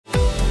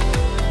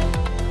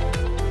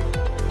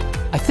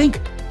I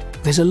think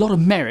there's a lot of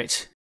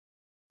merit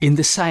in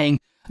the saying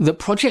that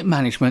project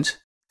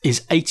management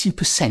is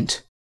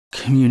 80%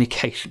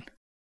 communication.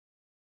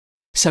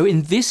 So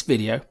in this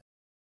video,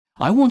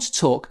 I want to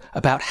talk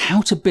about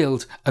how to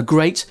build a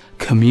great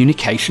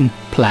communication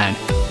plan.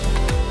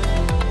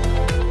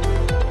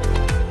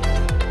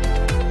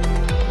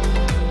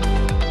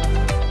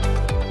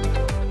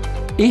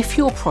 If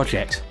your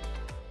project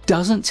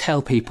doesn't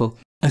tell people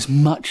as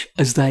much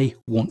as they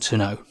want to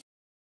know,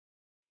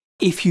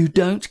 if you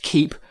don't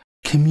keep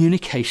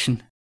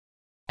communication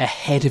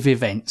ahead of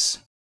events,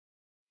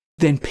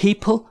 then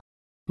people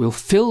will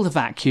fill the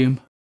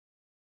vacuum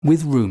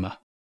with rumour.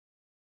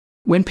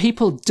 When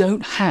people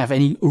don't have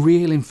any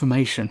real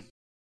information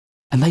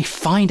and they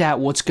find out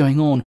what's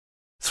going on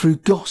through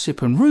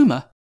gossip and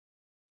rumour,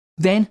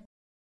 then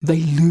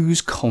they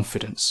lose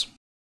confidence.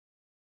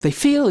 They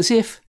feel as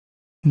if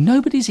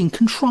nobody's in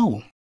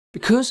control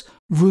because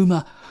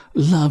rumour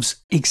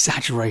loves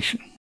exaggeration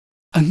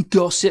and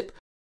gossip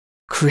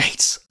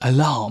creates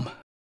alarm.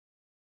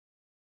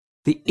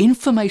 The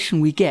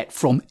information we get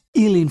from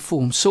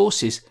ill-informed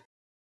sources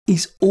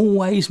is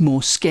always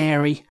more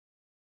scary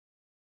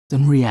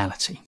than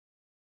reality.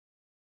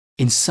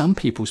 In some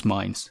people's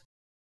minds,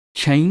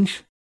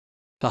 change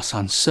plus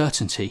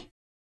uncertainty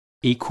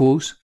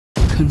equals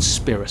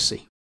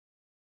conspiracy.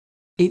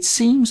 It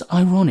seems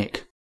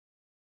ironic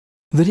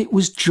that it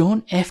was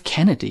John F.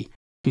 Kennedy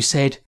who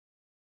said,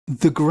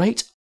 "The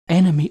great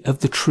enemy of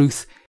the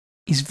truth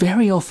is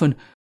very often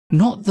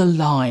not the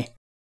lie,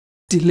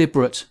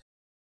 deliberate,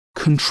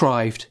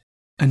 contrived,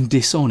 and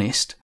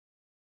dishonest,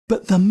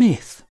 but the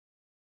myth,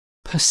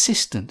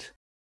 persistent,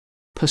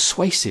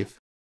 persuasive,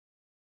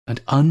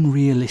 and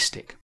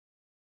unrealistic."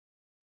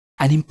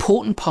 An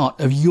important part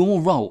of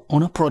your role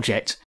on a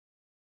project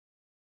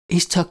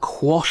is to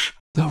quash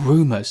the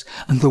rumours,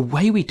 and the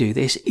way we do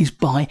this is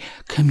by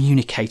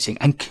communicating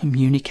and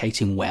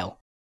communicating well.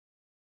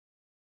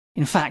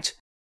 In fact,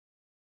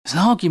 there's an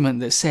argument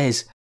that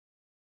says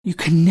you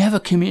can never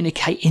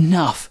communicate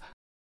enough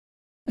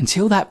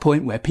until that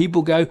point where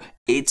people go,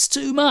 "It's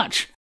too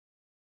much."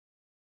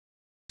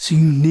 So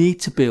you need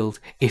to build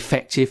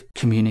effective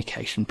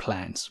communication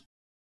plans.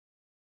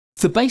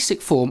 The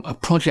basic form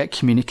of project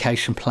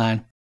communication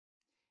plan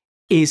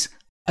is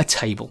a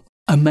table,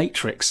 a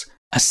matrix,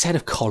 a set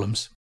of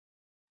columns.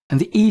 And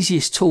the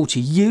easiest tool to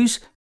use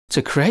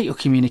to create your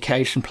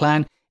communication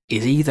plan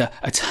is either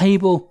a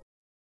table,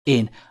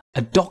 in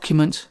a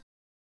document,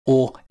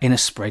 or in a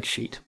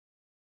spreadsheet.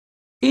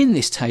 In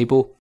this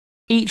table,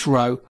 each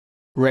row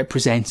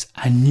represents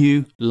a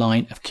new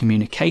line of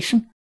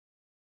communication,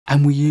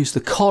 and we use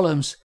the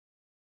columns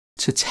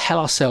to tell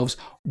ourselves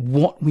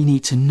what we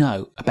need to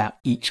know about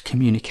each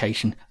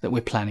communication that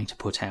we're planning to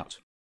put out.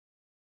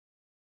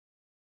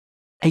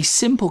 A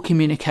simple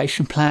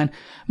communication plan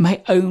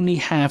may only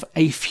have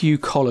a few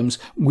columns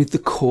with the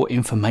core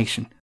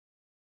information.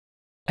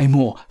 A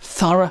more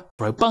thorough,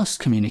 robust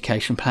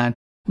communication plan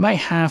may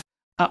have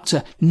up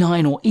to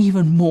 9 or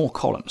even more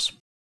columns.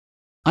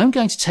 I'm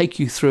going to take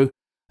you through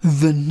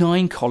the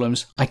 9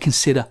 columns I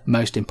consider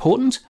most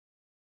important,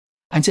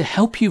 and to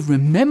help you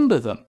remember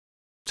them,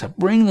 to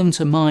bring them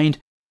to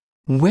mind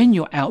when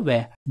you're out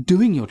there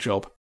doing your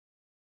job,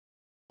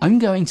 I'm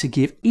going to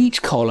give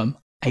each column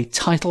a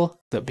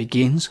title that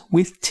begins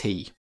with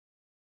T.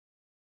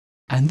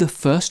 And the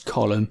first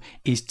column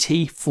is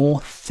T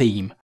for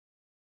theme.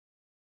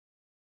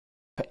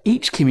 For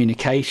each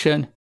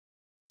communication,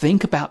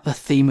 think about the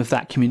theme of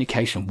that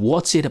communication.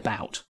 What's it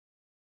about?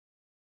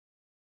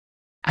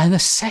 And the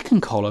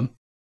second column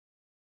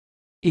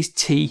is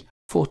T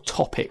for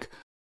topic.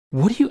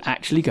 What are you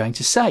actually going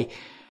to say?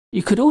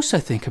 You could also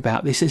think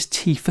about this as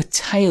T for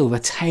tale, the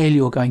tale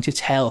you're going to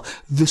tell,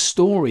 the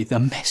story, the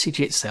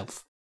message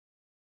itself.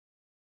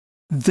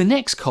 The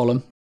next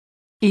column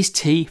is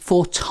T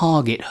for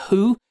target.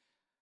 Who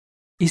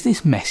is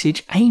this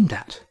message aimed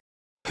at?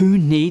 Who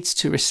needs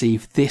to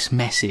receive this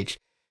message,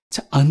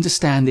 to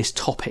understand this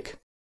topic,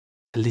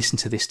 to listen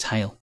to this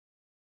tale?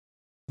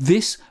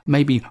 This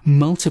may be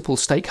multiple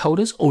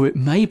stakeholders, or it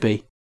may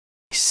be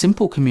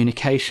simple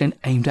communication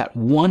aimed at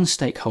one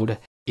stakeholder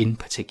in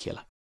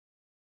particular.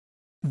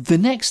 The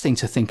next thing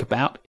to think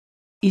about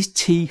is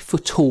T for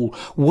tool.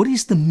 What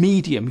is the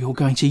medium you're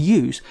going to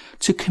use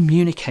to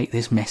communicate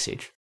this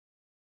message?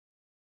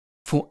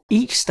 For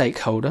each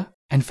stakeholder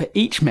and for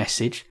each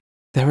message,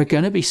 there are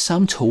going to be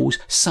some tools,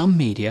 some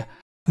media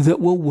that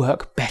will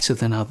work better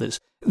than others.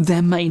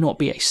 There may not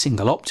be a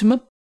single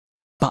optimum,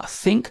 but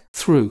think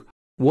through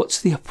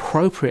what's the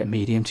appropriate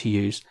medium to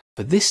use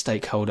for this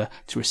stakeholder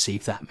to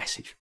receive that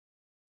message.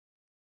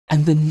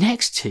 And the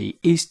next T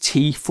is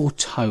T for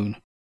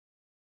tone.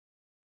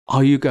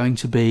 Are you going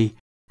to be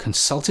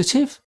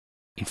consultative,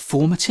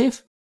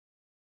 informative,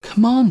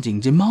 commanding,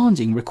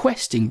 demanding,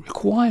 requesting,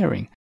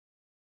 requiring,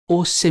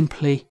 or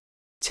simply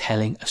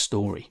telling a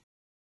story?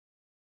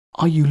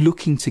 Are you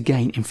looking to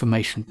gain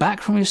information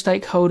back from your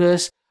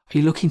stakeholders? Are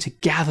you looking to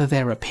gather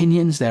their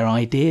opinions, their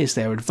ideas,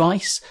 their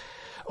advice?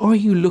 Or are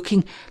you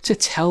looking to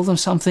tell them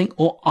something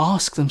or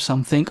ask them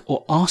something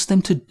or ask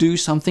them to do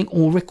something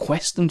or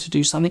request them to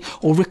do something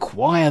or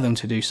require them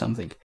to do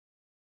something?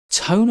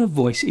 Tone of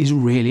voice is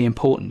really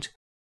important.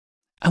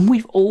 And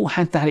we've all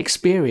had that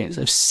experience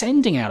of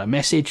sending out a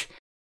message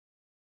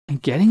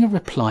and getting a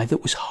reply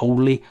that was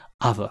wholly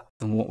other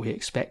than what we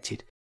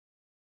expected.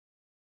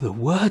 The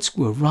words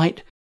were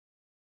right,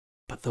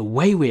 but the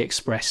way we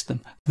expressed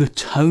them, the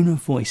tone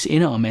of voice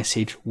in our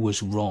message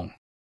was wrong.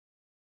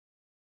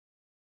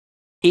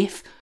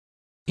 If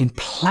in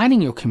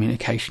planning your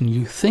communication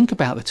you think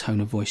about the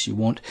tone of voice you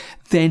want,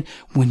 then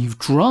when you've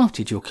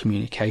drafted your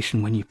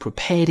communication, when you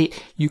prepared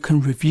it, you can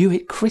review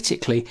it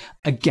critically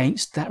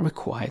against that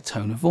required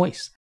tone of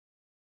voice.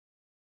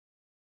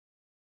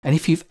 And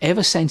if you've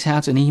ever sent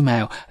out an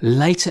email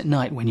late at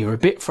night when you're a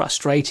bit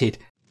frustrated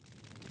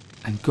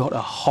and got a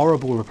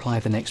horrible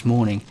reply the next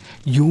morning,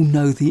 you'll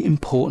know the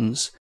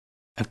importance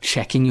of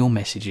checking your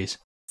messages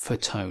for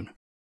tone.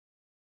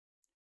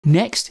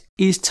 Next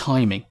is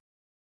timing.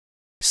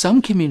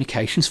 Some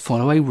communications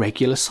follow a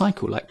regular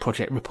cycle, like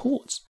project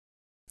reports.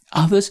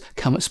 Others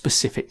come at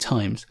specific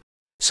times.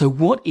 So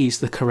what is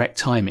the correct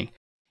timing?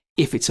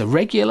 If it's a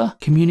regular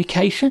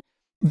communication,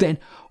 then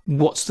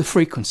what's the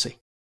frequency?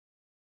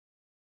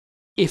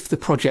 If the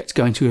project's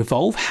going to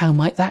evolve, how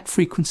might that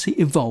frequency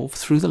evolve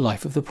through the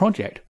life of the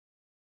project?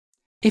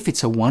 If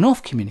it's a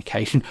one-off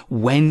communication,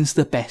 when's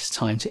the best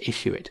time to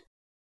issue it?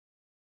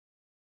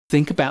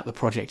 Think about the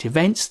project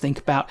events, think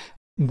about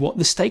what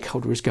the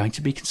stakeholder is going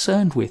to be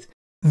concerned with.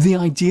 The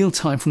ideal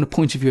time from the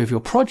point of view of your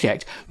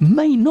project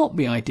may not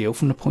be ideal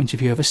from the point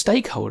of view of a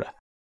stakeholder.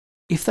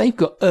 If they've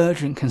got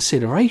urgent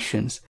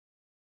considerations,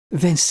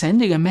 then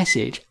sending a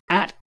message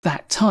at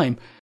that time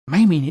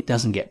may mean it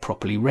doesn't get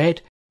properly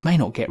read, may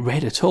not get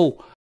read at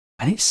all,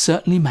 and it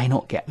certainly may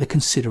not get the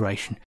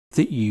consideration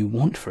that you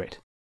want for it.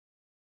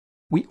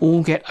 We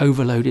all get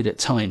overloaded at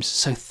times,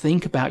 so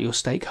think about your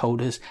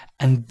stakeholders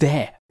and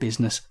their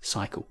business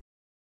cycle.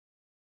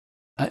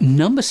 At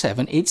number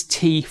 7, it's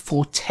T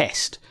for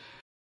test.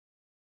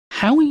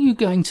 How are you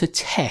going to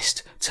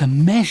test to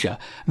measure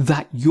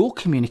that your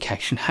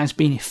communication has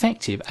been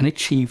effective and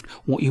achieved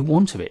what you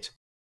want of it?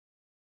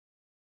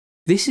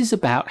 This is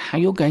about how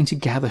you're going to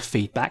gather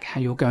feedback,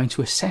 how you're going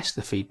to assess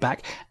the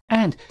feedback,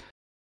 and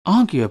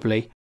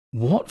arguably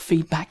what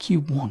feedback you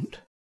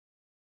want.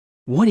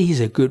 What is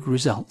a good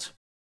result?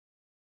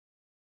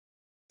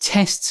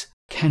 Tests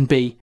can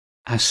be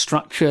as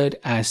structured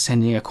as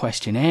sending a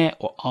questionnaire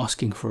or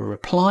asking for a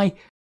reply,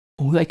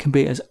 or they can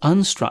be as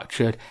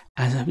unstructured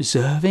as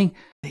observing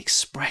the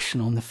expression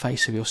on the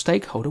face of your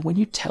stakeholder when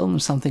you tell them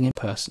something in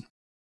person.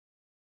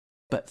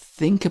 But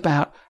think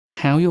about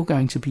how you're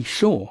going to be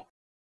sure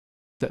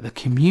that the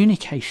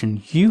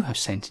communication you have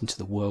sent into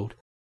the world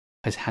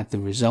has had the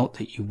result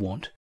that you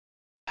want,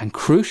 and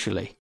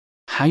crucially,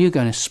 how you're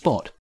going to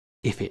spot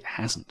if it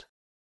hasn't.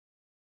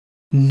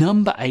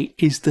 Number 8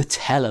 is the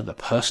teller, the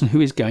person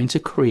who is going to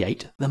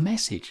create the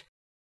message.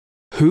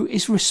 Who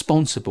is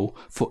responsible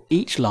for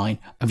each line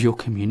of your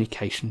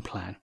communication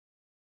plan?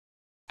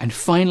 And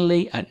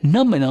finally, at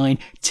number 9,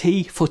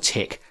 T for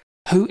tick.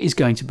 Who is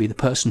going to be the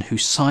person who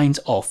signs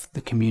off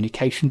the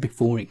communication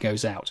before it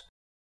goes out?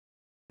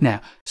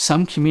 Now,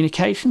 some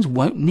communications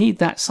won't need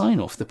that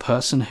sign-off. The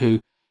person who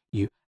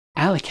you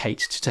allocate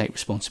to take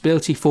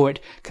responsibility for it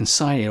can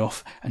sign it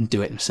off and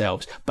do it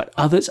themselves, but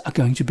others are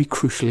going to be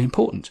crucially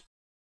important.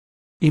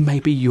 It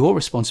may be your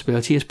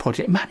responsibility as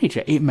project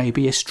manager. It may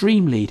be a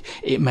stream lead.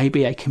 It may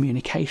be a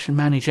communication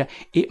manager.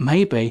 It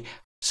may be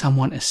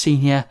someone as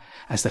senior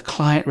as the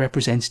client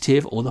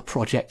representative or the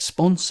project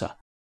sponsor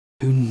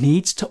who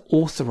needs to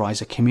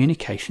authorize a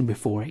communication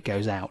before it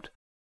goes out.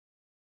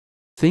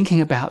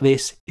 Thinking about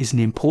this is an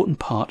important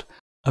part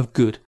of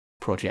good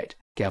project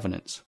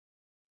governance.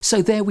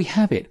 So there we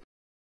have it.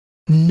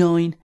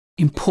 9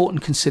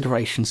 important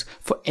considerations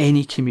for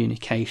any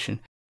communication,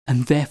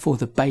 and therefore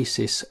the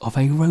basis of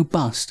a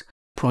robust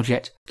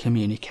project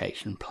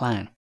communication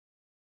plan.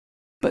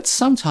 But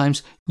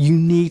sometimes you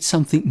need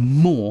something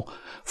more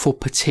for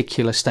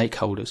particular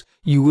stakeholders.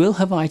 You will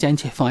have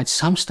identified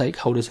some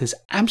stakeholders as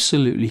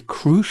absolutely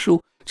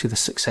crucial to the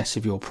success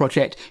of your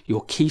project,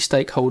 your key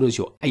stakeholders,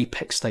 your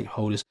apex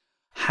stakeholders,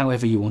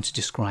 however you want to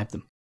describe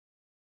them.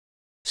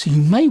 So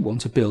you may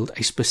want to build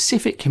a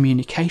specific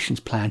communications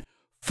plan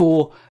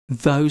for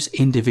those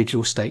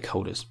individual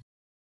stakeholders.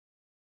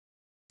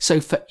 So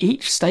for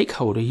each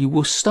stakeholder, you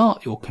will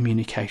start your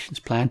communications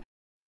plan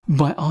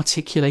by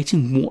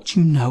articulating what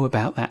you know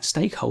about that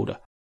stakeholder.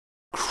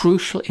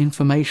 Crucial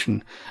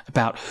information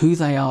about who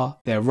they are,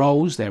 their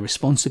roles, their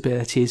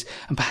responsibilities,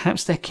 and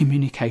perhaps their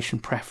communication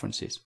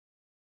preferences.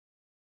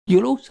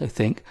 You'll also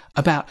think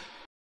about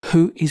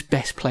who is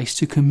best placed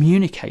to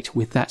communicate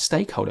with that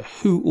stakeholder,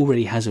 who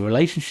already has a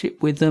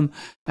relationship with them,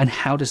 and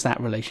how does that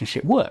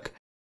relationship work.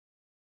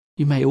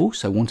 You may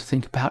also want to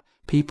think about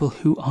people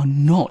who are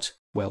not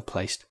well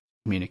placed to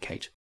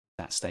communicate with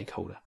that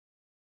stakeholder.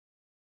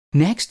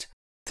 Next,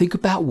 think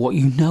about what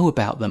you know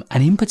about them,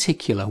 and in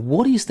particular,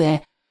 what is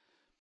their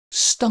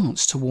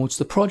stance towards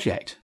the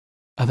project?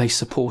 Are they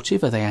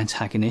supportive? Are they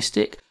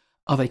antagonistic?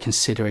 Are they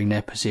considering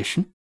their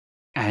position?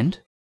 And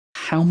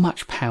how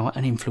much power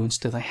and influence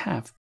do they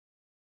have?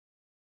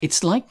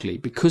 It's likely,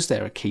 because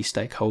they're a key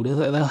stakeholder,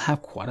 that they'll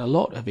have quite a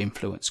lot of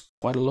influence,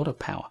 quite a lot of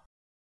power.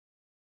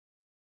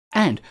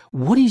 And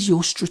what is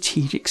your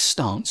strategic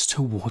stance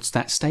towards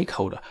that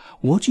stakeholder?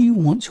 What do you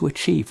want to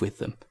achieve with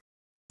them?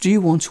 Do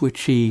you want to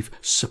achieve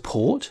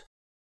support,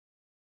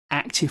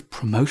 active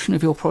promotion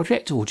of your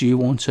project, or do you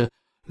want to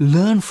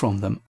learn from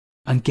them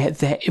and get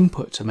their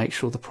input to make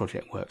sure the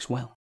project works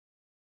well?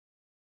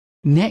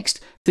 Next,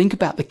 think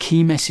about the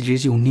key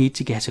messages you'll need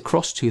to get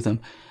across to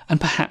them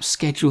and perhaps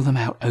schedule them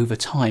out over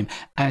time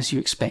as you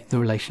expect the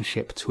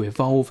relationship to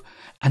evolve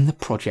and the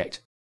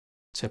project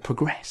to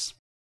progress.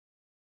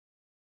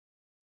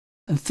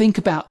 And think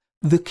about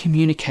the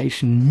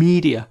communication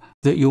media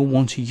that you'll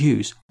want to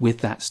use with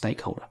that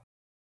stakeholder.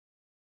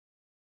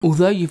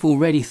 Although you've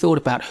already thought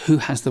about who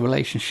has the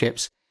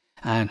relationships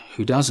and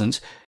who doesn't,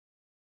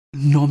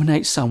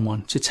 nominate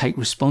someone to take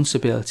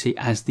responsibility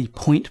as the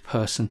point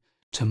person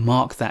to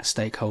mark that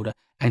stakeholder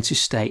and to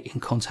stay in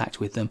contact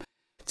with them,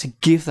 to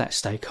give that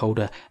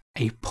stakeholder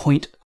a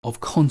point of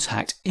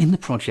contact in the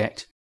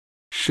project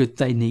should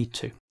they need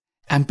to.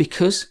 And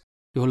because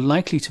you're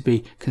likely to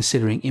be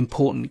considering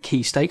important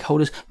key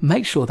stakeholders,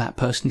 make sure that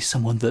person is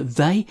someone that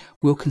they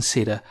will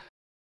consider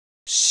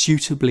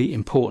suitably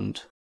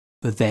important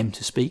for them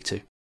to speak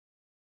to.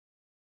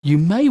 You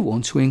may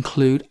want to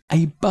include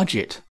a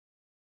budget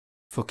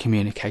for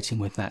communicating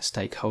with that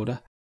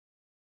stakeholder,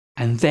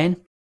 and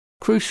then,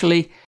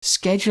 crucially,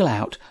 schedule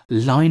out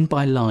line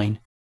by line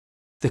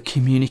the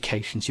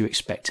communications you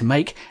expect to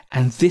make,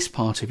 and this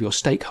part of your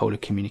stakeholder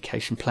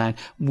communication plan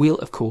will,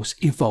 of course,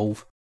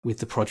 evolve with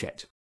the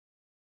project.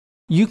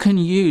 You can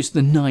use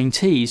the 9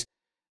 T's,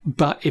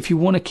 but if you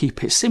want to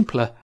keep it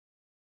simpler,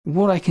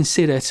 what I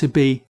consider to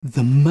be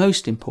the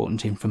most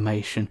important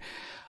information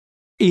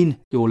in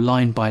your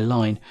line by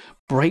line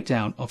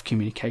breakdown of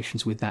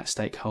communications with that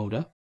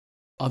stakeholder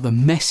are the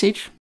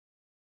message,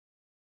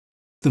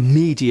 the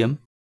medium,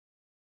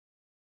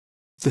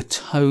 the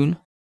tone,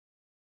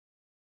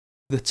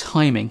 the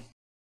timing,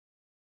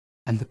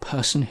 and the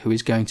person who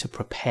is going to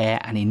prepare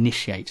and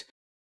initiate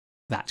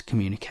that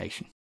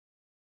communication.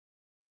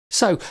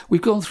 So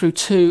we've gone through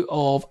 2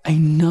 of a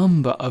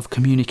number of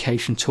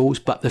communication tools,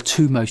 but the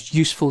 2 most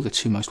useful, the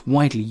 2 most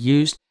widely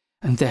used,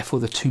 and therefore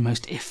the 2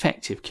 most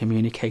effective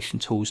communication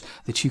tools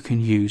that you can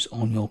use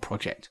on your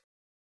project.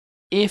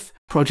 If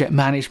project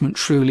management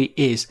truly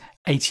is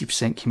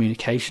 80%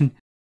 communication,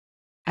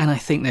 and I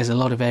think there's a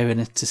lot of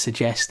evidence to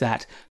suggest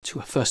that to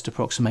a first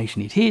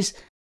approximation it is,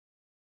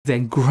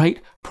 then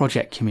great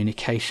project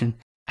communication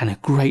and a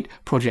great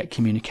project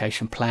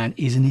communication plan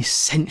is an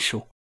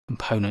essential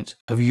component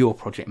of your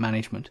project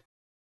management.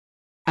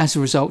 As a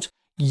result,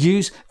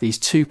 use these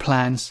 2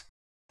 plans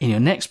in your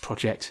next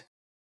project,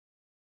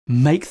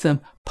 make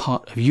them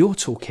part of your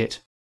toolkit,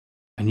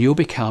 and you'll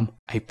become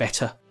a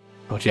better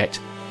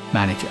project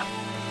manager.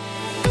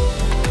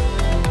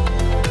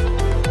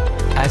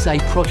 As a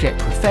project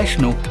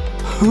professional,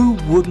 who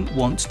wouldn't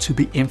want to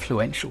be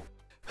influential?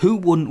 Who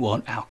wouldn't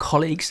want our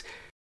colleagues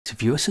to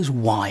view us as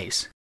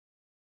wise,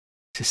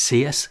 to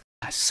see us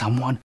as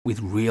someone with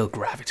real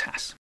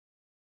gravitas?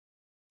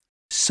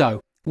 So,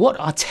 what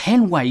are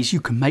 10 ways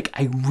you can make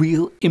a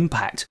real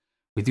impact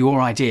with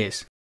your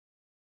ideas?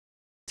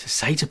 To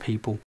say to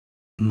people,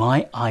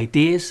 my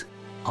ideas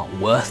are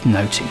worth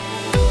noting.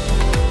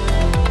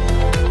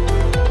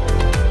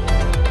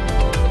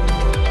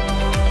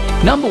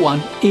 Number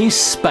 1 is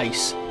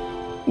space.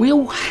 We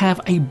all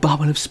have a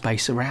bubble of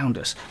space around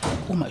us,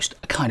 almost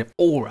a kind of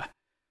aura.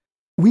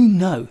 We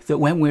know that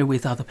when we're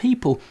with other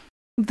people,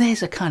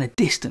 there's a kind of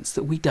distance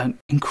that we don't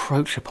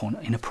encroach upon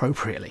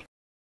inappropriately.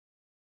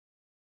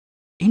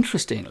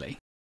 Interestingly,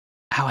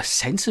 our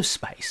sense of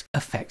space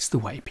affects the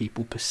way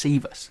people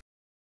perceive us.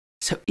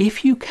 So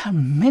if you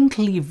can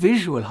mentally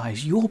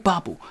visualize your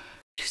bubble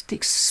just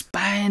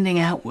expanding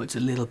outwards a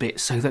little bit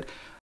so that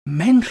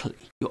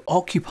mentally you're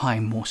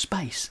occupying more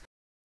space,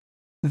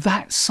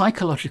 that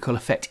psychological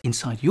effect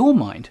inside your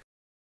mind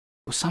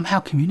will somehow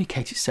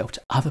communicate itself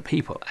to other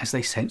people as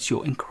they sense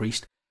your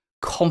increased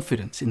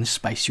confidence in the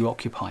space you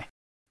occupy.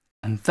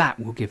 And that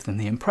will give them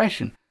the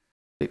impression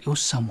that you're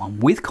someone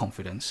with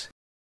confidence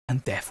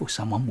and therefore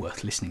someone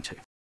worth listening to.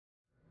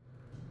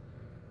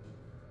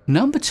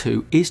 Number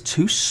 2 is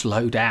to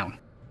slow down,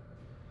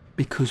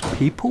 because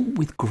people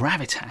with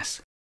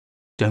gravitas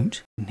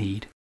don't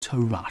need to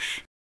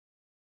rush.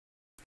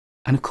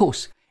 And of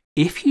course,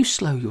 if you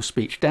slow your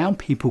speech down,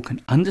 people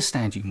can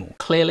understand you more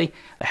clearly,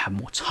 they have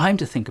more time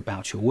to think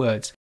about your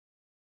words,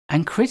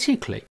 and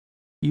critically,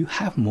 you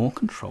have more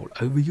control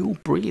over your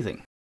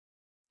breathing.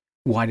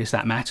 Why does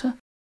that matter?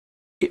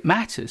 It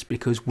matters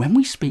because when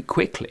we speak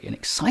quickly and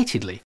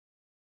excitedly,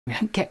 we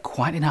don't get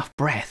quite enough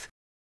breath,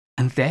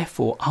 and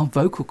therefore our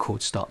vocal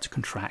cords start to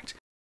contract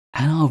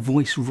and our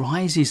voice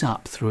rises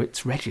up through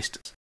its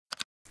registers.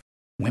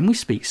 When we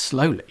speak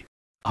slowly,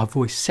 our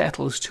voice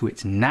settles to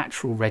its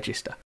natural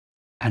register,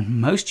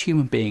 and most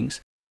human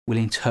beings will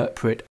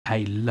interpret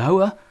a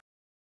lower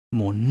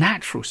more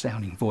natural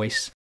sounding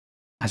voice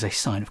as a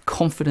sign of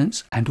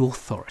confidence and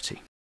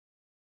authority.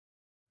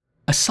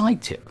 A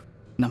side tip,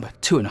 number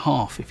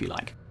 2.5 if you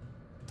like,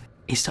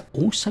 is to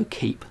also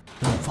keep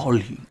the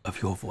volume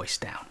of your voice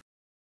down.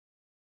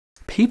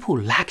 People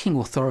lacking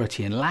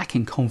authority and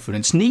lacking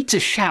confidence need to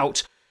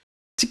shout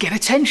to get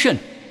attention.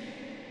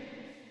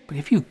 But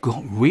if you've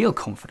got real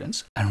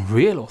confidence and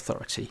real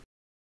authority,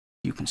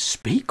 you can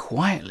speak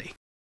quietly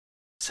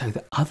so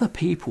that other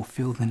people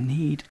feel the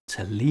need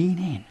to lean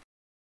in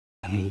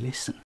and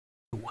listen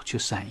to what you're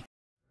saying.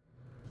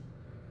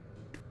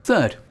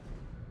 Third,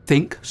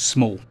 think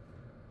small.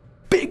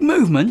 Big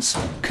movements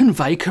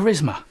convey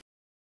charisma.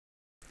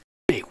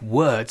 Big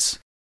words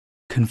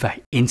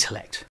convey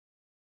intellect.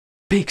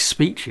 Big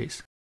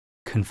speeches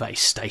convey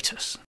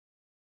status.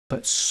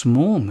 But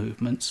small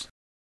movements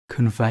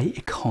convey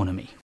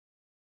economy.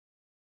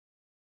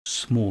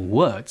 Small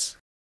words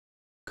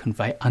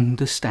convey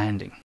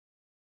understanding.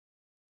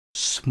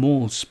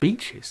 Small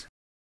speeches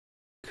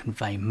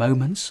convey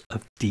moments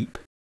of deep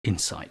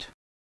insight.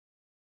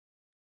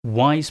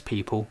 Wise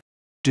people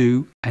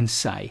do and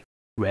say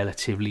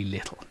relatively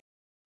little,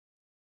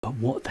 but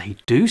what they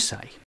do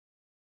say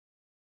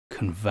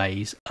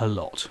conveys a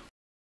lot.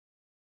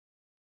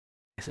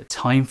 There's a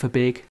time for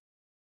big,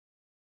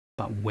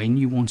 but when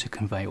you want to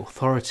convey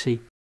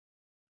authority,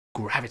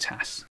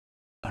 gravitas,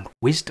 and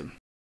wisdom,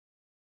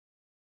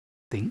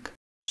 think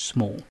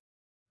small.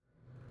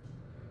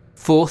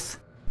 Fourth,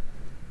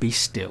 be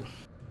still.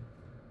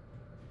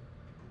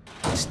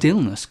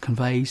 Stillness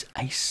conveys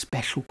a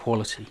special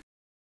quality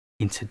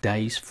in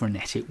today's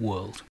frenetic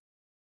world.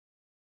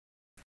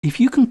 If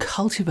you can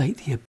cultivate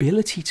the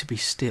ability to be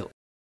still,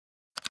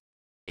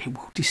 it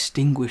will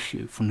distinguish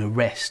you from the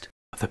rest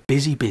of the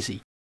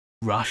busy,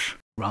 rush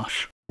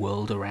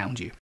world around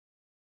you.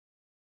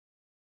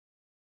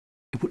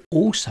 It would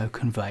also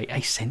convey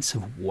a sense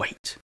of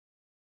weight.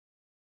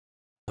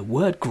 The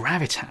word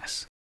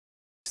gravitas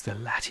is the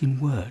Latin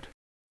word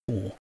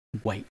for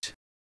weight.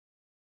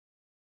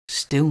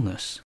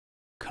 Stillness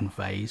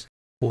conveys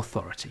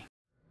authority.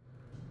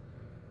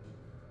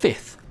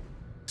 Fifth,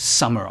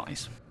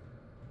 summarize.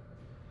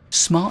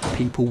 Smart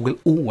people will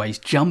always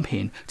jump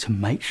in to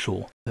make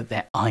sure that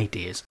their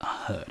ideas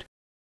are heard.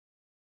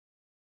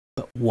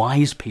 But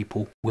wise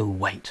people will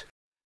wait.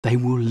 They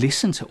will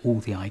listen to all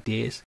the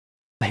ideas.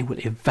 They will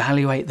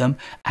evaluate them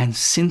and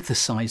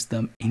synthesize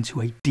them into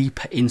a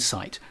deeper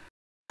insight.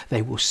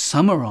 They will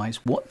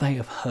summarize what they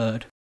have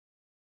heard,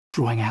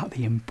 drawing out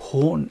the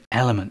important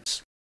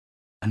elements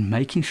and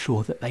making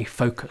sure that they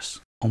focus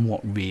on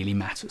what really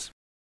matters.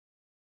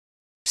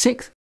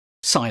 Sixth,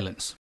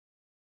 silence.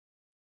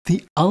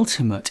 The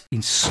ultimate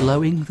in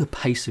slowing the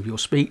pace of your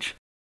speech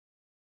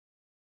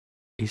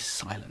is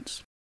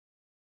silence.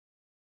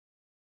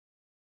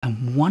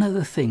 And one of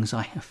the things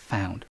I have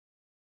found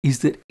is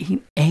that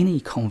in any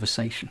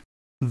conversation,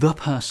 the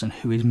person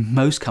who is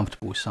most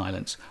comfortable with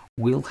silence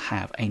will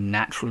have a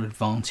natural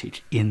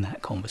advantage in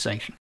that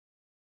conversation.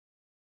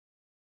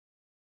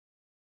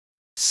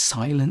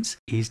 Silence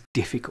is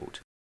difficult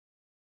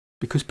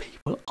because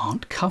people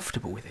aren't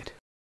comfortable with it.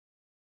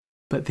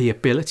 But the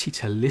ability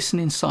to listen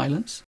in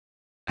silence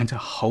and to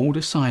hold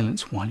a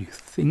silence while you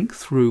think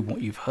through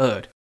what you've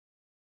heard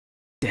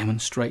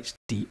demonstrates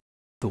deep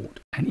thought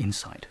and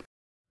insight.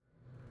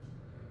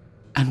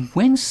 And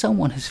when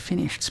someone has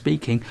finished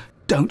speaking,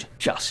 don't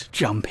just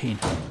jump in.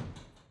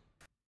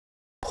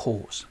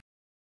 Pause.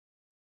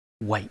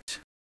 Wait.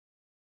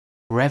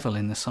 Revel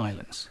in the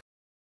silence.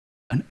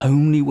 And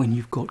only when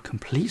you've got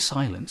complete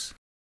silence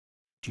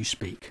do you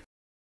speak.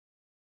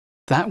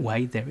 That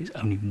way there is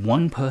only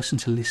one person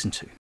to listen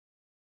to,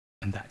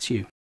 and that's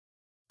you.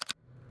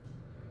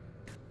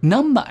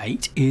 Number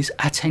 8 is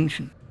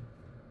attention.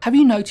 Have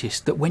you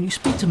noticed that when you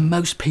speak to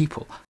most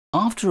people,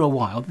 after a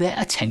while their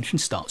attention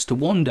starts to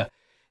wander?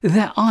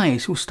 Their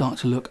eyes will start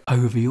to look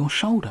over your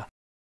shoulder,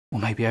 or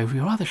maybe over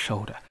your other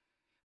shoulder.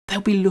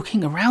 They'll be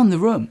looking around the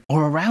room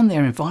or around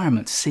their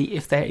environment to see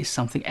if there is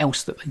something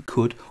else that they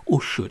could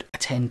or should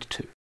attend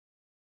to.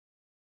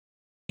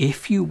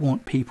 If you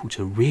want people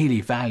to really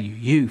value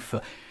you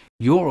for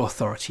your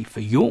authority, for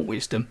your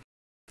wisdom,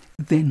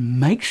 then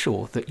make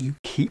sure that you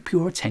keep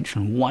your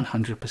attention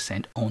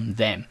 100% on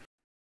them.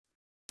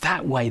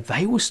 That way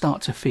they will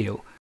start to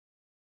feel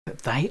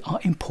that they are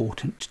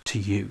important to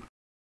you.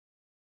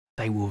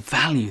 They will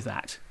value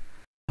that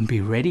and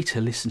be ready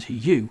to listen to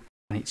you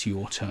when it's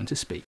your turn to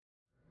speak.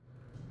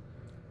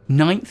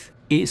 9th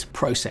is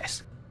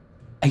process.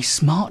 A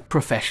smart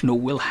professional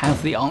will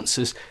have the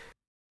answers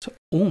to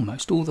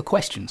almost all the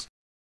questions.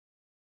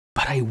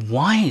 But a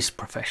wise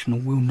professional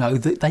will know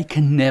that they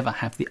can never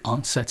have the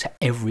answer to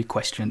every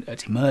question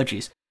that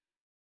emerges,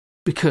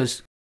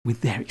 because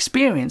with their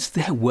experience,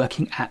 they're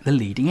working at the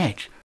leading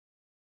edge.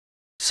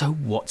 So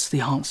what's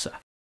the answer?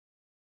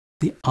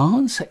 The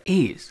answer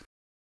is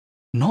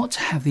not to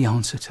have the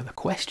answer to the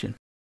question,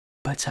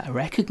 but to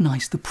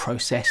recognize the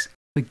process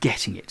for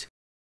getting it.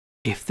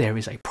 If there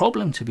is a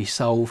problem to be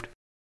solved,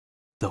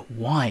 the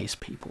wise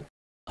people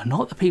are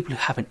not the people who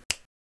have an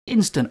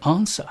instant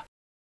answer.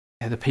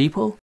 They're the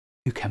people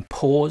who can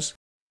pause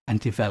and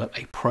develop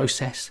a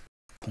process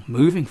for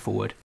moving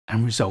forward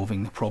and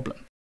resolving the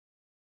problem.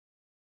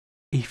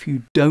 If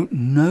you don't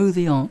know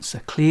the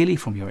answer clearly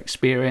from your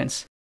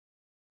experience,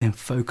 then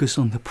focus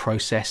on the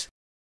process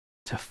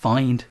to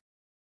find,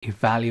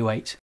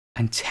 evaluate,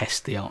 and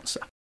test the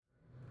answer.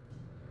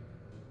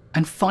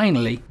 And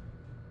finally,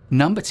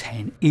 number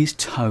 10 is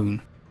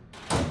tone.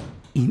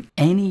 In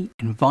any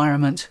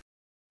environment,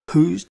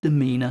 whose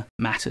demeanour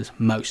matters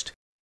most.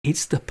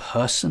 It's the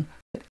person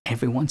that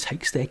everyone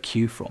takes their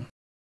cue from.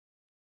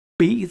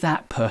 Be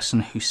that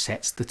person who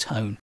sets the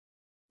tone.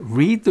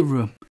 Read the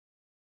room,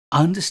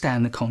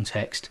 understand the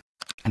context,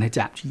 and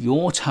adapt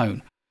your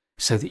tone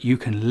so that you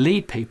can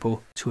lead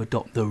people to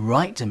adopt the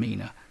right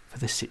demeanour for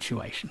the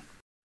situation.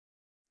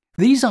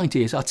 These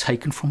ideas are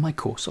taken from my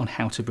course on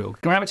how to build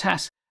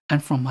gravitas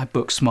and from my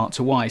book Smart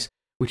to Wise,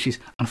 which is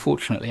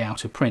unfortunately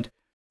out of print.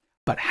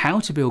 But How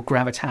to Build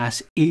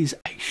Gravitas is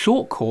a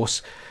short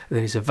course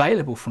that is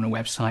available from the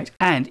website,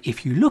 and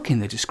if you look in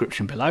the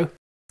description below,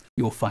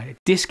 you'll find a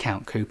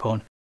discount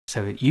coupon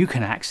so that you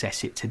can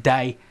access it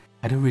today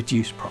at a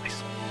reduced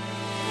price.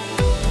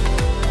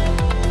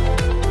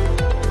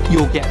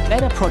 You'll get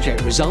better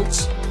project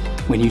results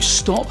when you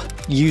stop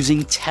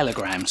using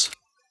telegrams.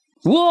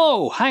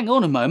 Whoa, hang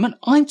on a moment,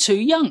 I'm too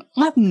young.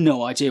 I have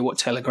no idea what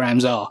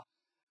telegrams are.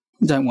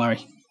 Don't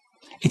worry,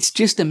 it's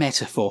just a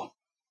metaphor.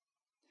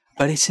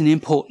 But it's an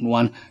important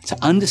one to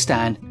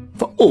understand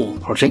for all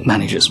project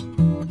managers.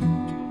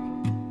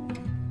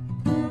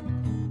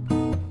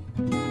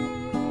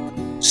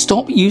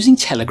 Stop using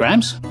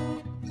telegrams?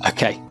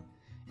 Okay,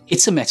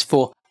 it's a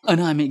metaphor and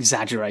I'm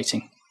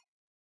exaggerating.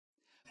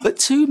 But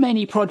too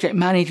many project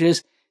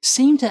managers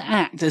seem to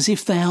act as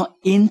if they are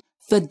in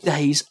the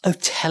days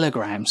of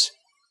telegrams.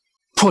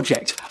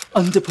 Project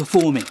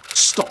underperforming,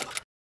 stop.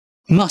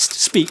 Must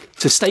speak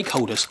to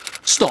stakeholders,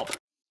 stop.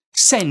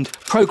 Send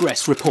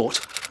progress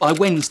report by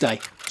Wednesday,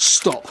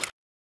 stop.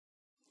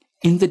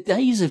 In the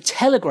days of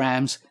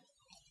telegrams,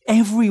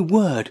 every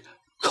word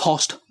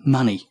cost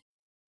money.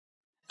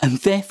 And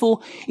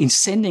therefore, in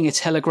sending a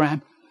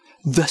telegram,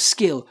 the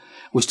skill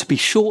was to be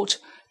short,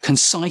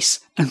 concise,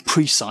 and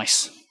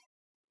precise.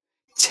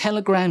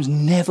 Telegrams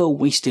never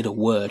wasted a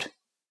word.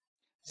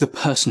 The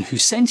person who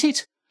sent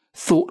it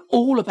thought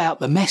all about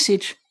the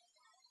message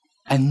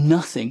and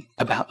nothing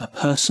about the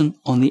person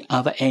on the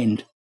other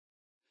end.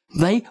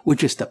 They were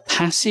just a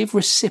passive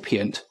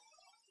recipient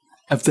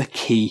of the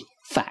key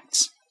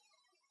facts.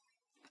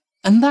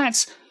 And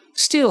that's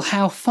still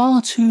how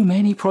far too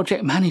many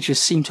project managers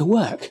seem to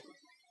work.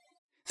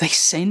 They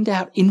send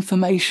out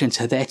information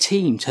to their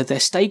team, to their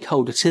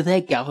stakeholder, to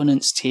their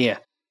governance tier,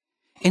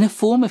 in a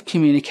form of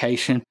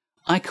communication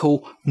I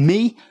call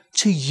me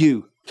to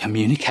you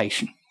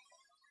communication.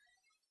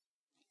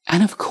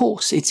 And of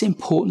course, it's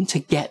important to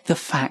get the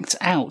facts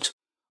out.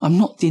 I'm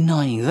not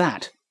denying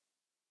that.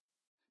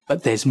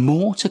 But there's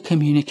more to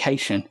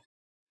communication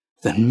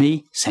than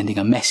me sending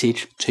a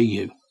message to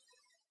you.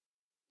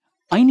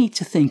 I need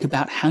to think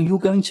about how you're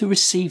going to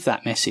receive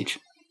that message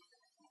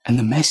and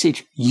the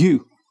message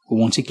you will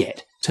want to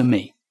get to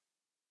me.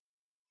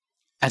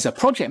 As a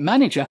project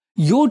manager,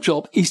 your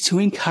job is to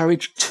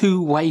encourage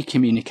two-way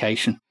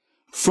communication,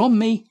 from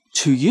me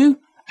to you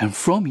and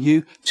from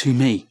you to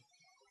me.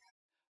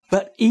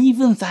 But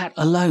even that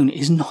alone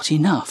is not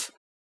enough.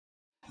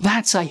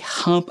 That's a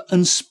hub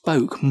and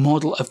spoke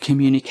model of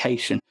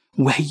communication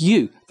where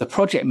you, the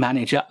project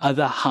manager, are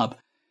the hub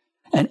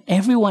and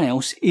everyone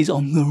else is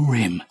on the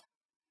rim.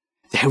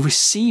 They're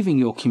receiving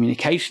your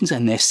communications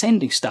and they're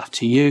sending stuff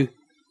to you.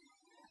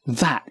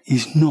 That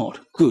is not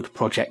good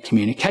project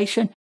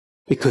communication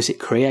because it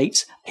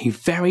creates a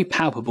very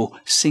palpable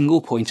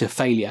single point of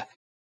failure.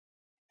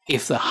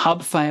 If the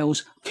hub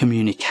fails,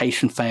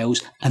 communication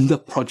fails and the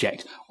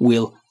project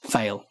will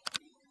fail.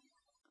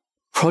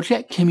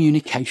 Project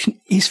communication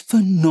is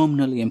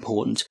phenomenally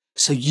important,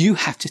 so you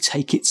have to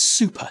take it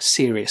super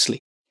seriously.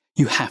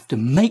 You have to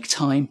make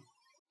time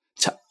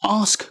to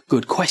ask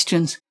good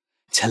questions,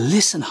 to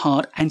listen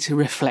hard and to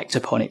reflect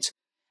upon it.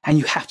 And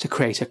you have to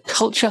create a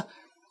culture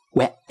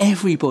where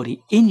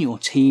everybody in your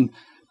team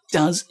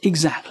does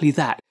exactly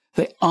that.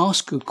 They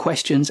ask good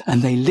questions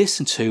and they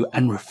listen to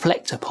and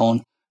reflect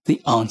upon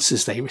the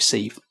answers they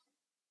receive.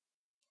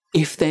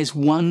 If there's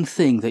one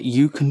thing that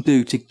you can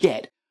do to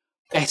get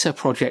better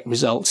project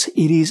results,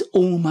 it is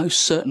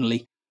almost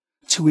certainly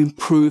to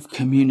improve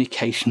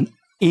communication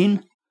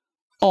in,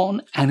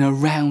 on and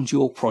around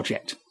your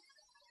project.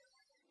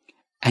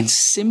 And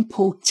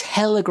simple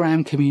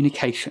telegram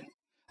communication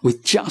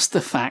with just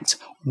the facts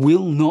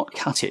will not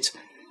cut it.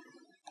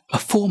 A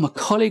former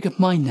colleague of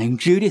mine named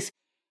Judith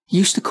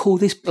used to call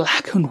this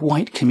black and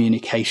white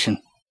communication.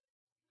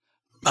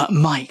 But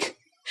Mike,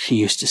 she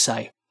used to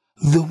say,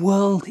 the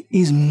world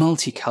is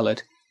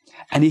multicoloured,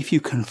 and if you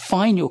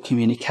confine your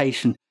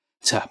communication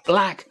to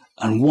black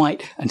and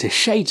white and to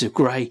shades of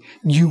grey,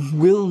 you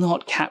will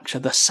not capture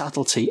the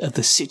subtlety of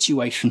the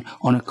situation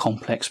on a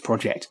complex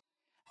project.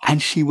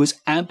 And she was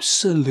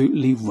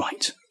absolutely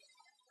right.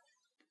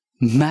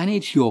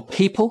 Manage your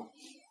people,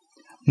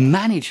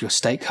 manage your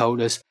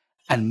stakeholders,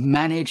 and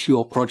manage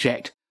your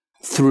project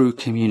through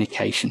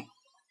communication.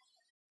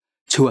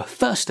 To a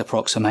first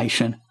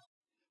approximation,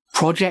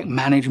 project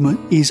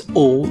management is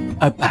all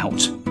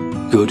about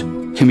good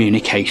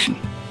communication.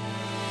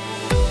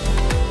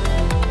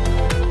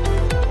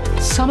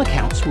 Some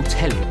accounts will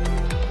tell you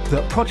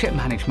that project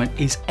management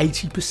is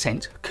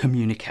 80%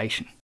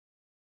 communication.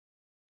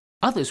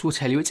 Others will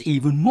tell you it's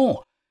even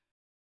more.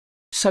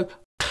 So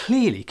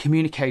clearly,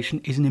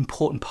 communication is an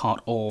important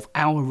part of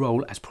our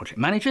role as project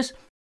managers,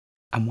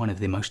 and one of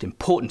the most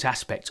important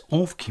aspects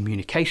of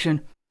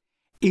communication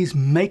is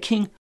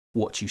making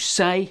what you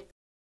say,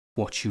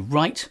 what you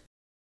write,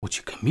 what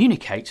you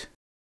communicate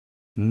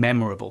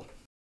memorable.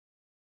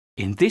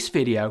 In this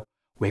video,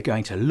 we're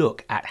going to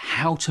look at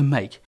how to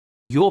make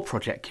your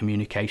project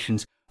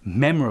communications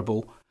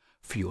memorable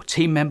for your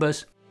team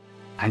members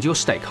and your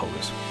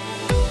stakeholders.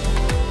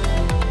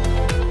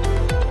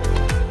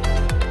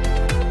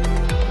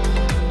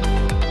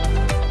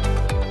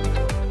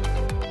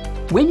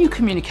 When you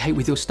communicate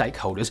with your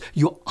stakeholders,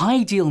 your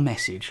ideal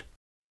message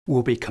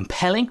will be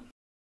compelling,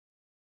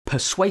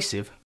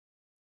 persuasive,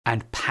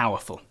 and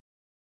powerful.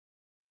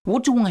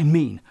 What do I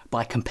mean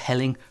by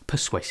compelling,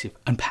 persuasive,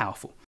 and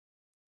powerful?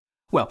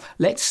 Well,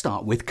 let's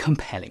start with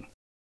compelling.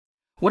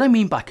 What I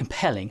mean by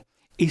compelling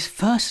is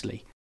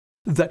firstly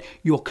that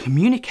your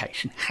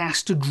communication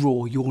has to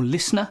draw your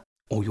listener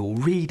or your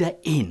reader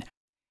in.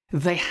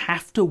 They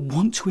have to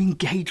want to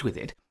engage with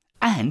it,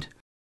 and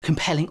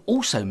compelling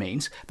also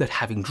means that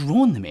having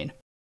drawn them in,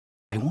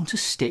 they want to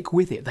stick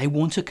with it. They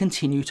want to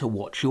continue to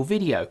watch your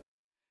video,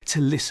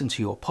 to listen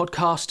to your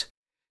podcast,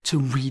 to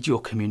read your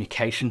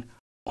communication,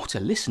 or to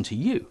listen to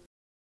you.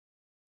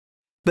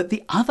 But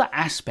the other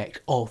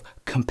aspect of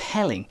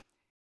compelling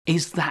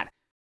is that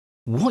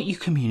what you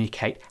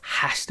communicate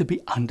has to be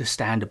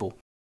understandable.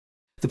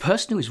 The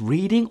person who is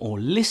reading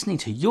or listening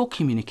to your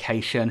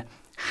communication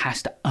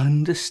has to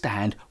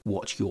understand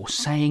what you're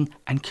saying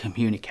and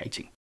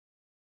communicating.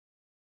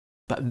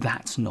 But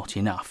that's not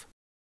enough.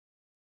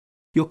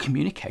 Your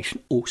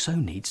communication also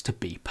needs to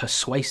be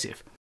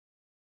persuasive.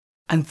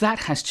 And that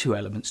has two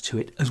elements to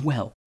it as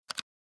well.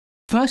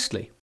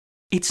 Firstly,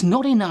 it's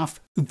not enough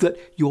that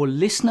your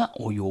listener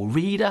or your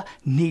reader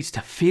needs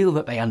to feel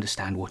that they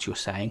understand what you're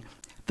saying.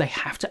 They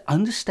have to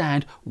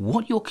understand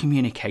what you're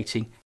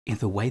communicating in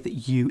the way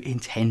that you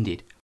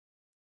intended.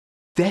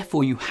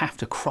 Therefore, you have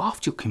to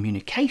craft your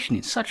communication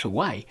in such a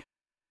way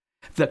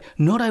that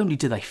not only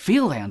do they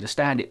feel they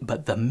understand it,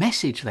 but the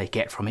message they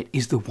get from it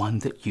is the one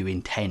that you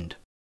intend.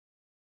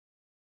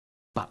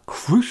 But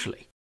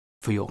crucially,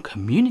 for your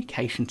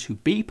communication to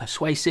be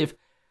persuasive,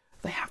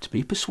 they have to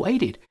be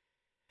persuaded.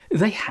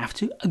 They have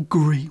to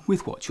agree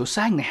with what you're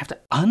saying. They have to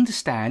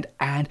understand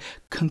and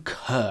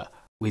concur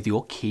with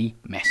your key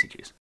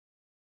messages.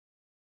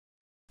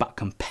 But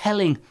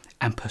compelling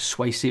and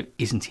persuasive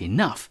isn't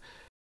enough.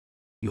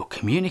 Your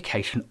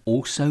communication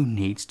also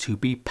needs to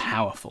be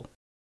powerful.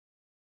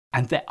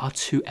 And there are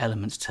two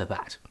elements to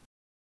that.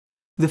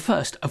 The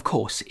first, of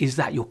course, is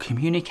that your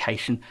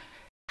communication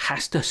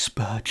has to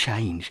spur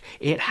change.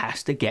 It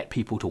has to get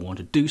people to want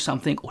to do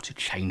something or to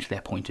change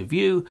their point of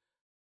view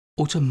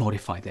or to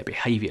modify their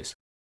behaviours.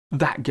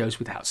 That goes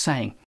without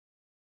saying.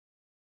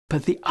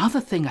 But the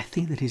other thing I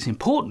think that is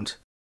important,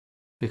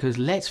 because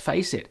let's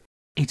face it,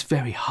 it's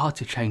very hard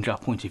to change our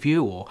point of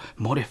view or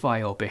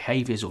modify our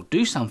behaviours or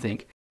do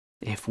something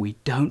if we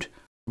don't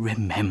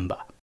remember.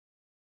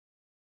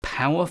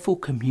 Powerful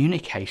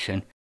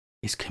communication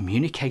is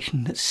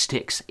communication that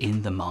sticks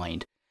in the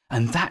mind.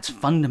 And that's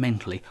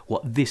fundamentally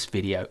what this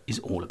video is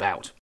all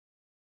about.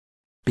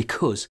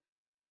 Because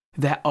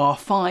there are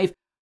 5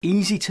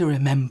 easy to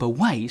remember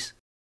ways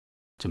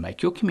to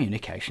make your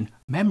communication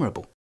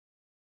memorable.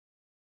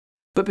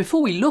 But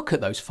before we look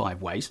at those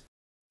 5 ways,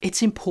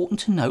 it's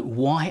important to note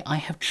why I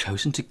have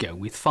chosen to go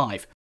with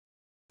 5.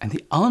 And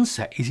the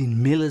answer is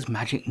in Miller's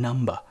magic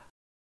number,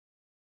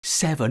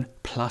 7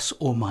 plus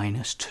or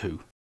minus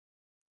 2.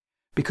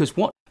 Because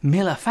what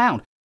Miller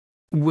found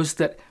was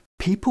that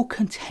people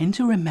can tend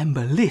to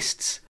remember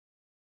lists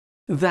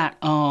that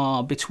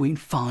are between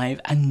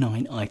 5 and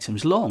 9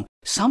 items long.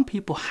 Some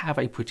people have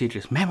a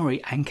prodigious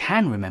memory and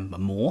can remember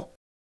more.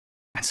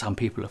 And some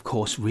people, of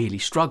course, really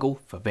struggle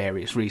for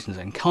various reasons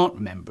and can't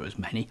remember as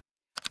many.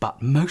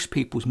 But most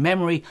people's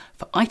memory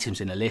for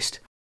items in a list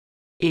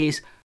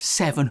is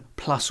 7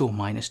 plus or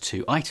minus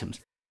 2 items.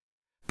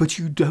 But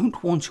you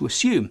don't want to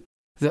assume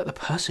that the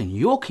person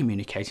you're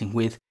communicating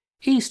with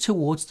is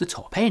towards the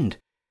top end,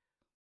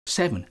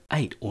 7,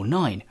 8 or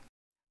 9.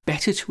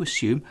 Better to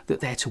assume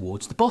that they're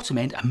towards the bottom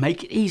end and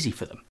make it easy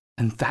for them.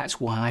 And that's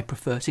why I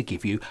prefer to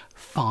give you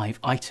 5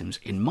 items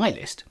in my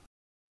list.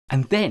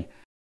 And then,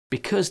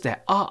 because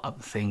there are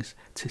other things,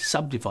 to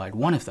subdivide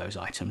one of those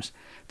items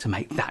to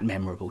make that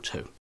memorable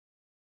too.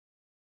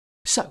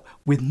 So,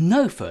 with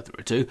no further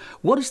ado,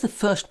 what is the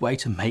first way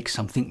to make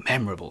something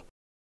memorable?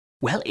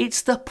 Well,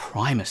 it's the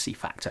primacy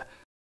factor.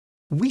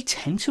 We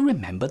tend to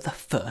remember the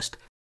first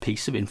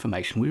piece of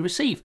information we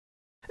receive.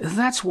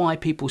 That's why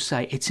people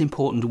say it's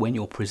important when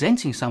you're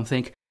presenting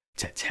something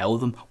to tell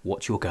them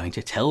what you're going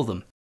to tell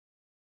them.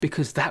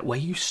 because that way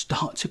you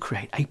start to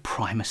create a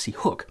primacy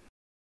hook.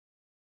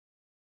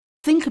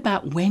 Think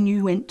about when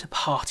you went to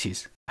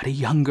parties at a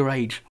younger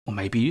age, or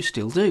maybe you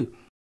still do.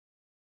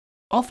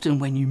 Often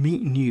when you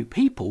meet new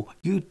people,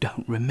 you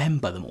don't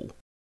remember them all.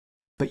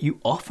 But you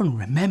often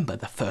remember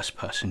the first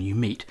person you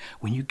meet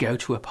when you go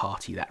to a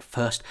party, that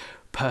first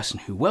person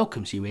who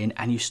welcomes you in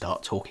and you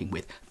start talking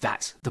with.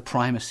 That's the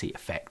primacy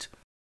effect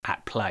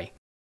at play.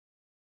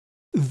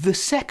 The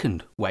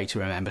second way to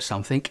remember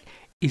something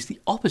is the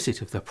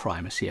opposite of the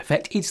primacy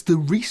effect. It's the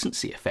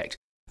recency effect.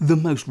 The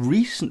most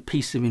recent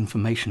piece of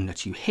information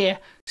that you hear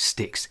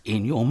sticks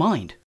in your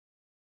mind.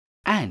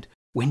 And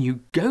when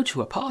you go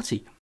to a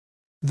party,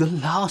 the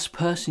last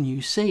person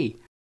you see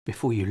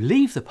before you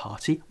leave the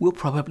party will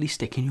probably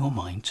stick in your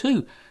mind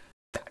too.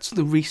 That's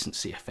the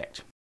recency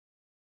effect.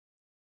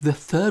 The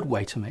third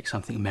way to make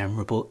something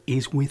memorable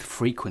is with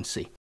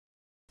frequency.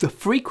 The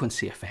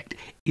frequency effect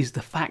is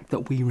the fact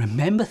that we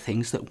remember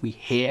things that we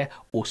hear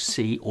or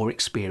see or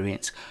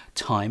experience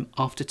time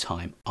after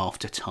time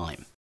after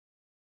time.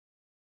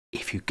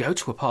 If you go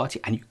to a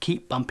party and you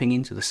keep bumping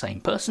into the same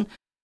person,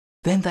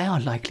 then they are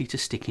likely to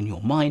stick in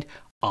your mind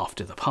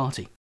after the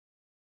party.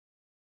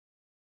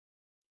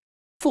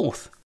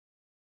 Fourth,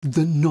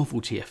 the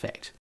novelty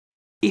effect.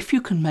 If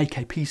you can make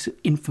a piece of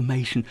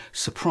information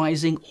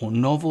surprising or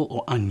novel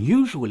or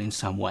unusual in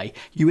some way,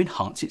 you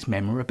enhance its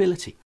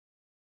memorability.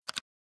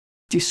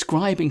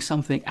 Describing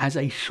something as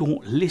a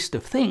short list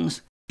of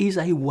things is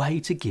a way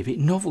to give it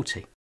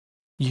novelty.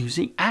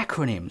 Using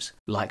acronyms,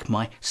 like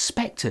my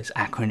SPECTRES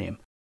acronym,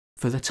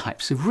 for the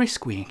types of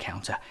risk we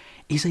encounter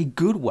is a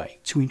good way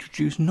to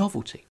introduce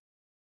novelty.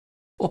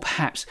 Or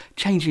perhaps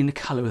changing the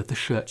colour of the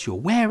shirt you're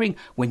wearing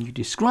when you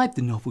describe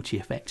the novelty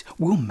effect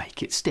will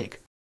make it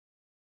stick.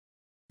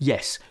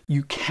 Yes,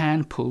 you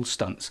can pull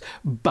stunts,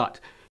 but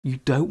you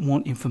don't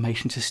want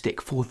information to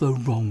stick for the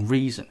wrong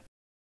reason.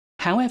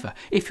 However,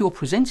 if you're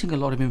presenting a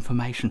lot of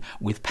information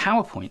with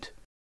PowerPoint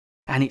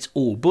and it's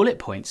all bullet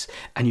points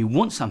and you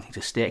want something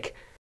to stick,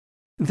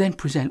 then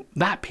present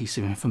that piece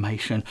of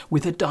information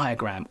with a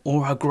diagram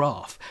or a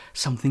graph,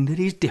 something that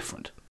is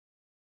different.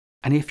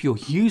 And if you're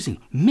using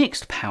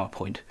mixed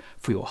PowerPoint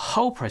for your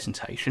whole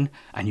presentation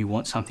and you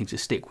want something to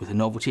stick with a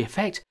novelty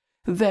effect,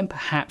 then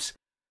perhaps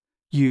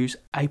use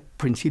a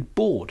printed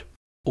board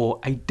or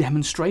a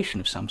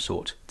demonstration of some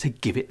sort to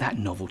give it that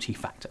novelty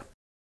factor.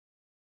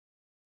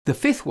 The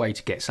fifth way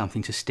to get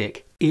something to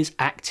stick is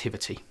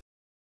activity.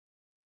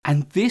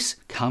 And this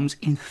comes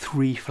in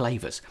three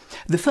flavours.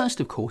 The first,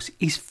 of course,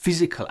 is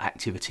physical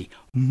activity,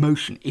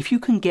 motion. If you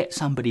can get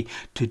somebody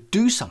to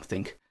do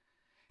something,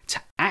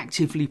 to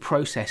actively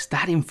process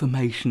that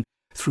information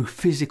through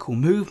physical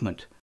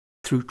movement,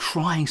 through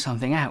trying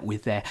something out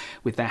with their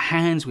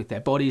hands, with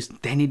their bodies,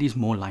 then it is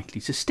more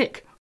likely to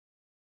stick.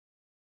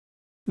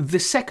 The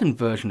second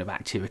version of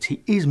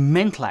activity is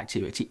mental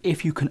activity.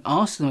 If you can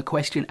ask them a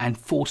question and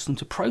force them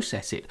to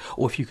process it,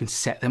 or if you can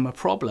set them a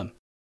problem,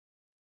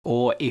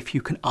 or if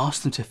you can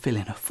ask them to fill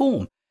in a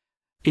form,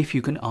 if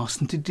you can ask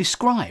them to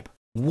describe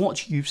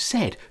what you've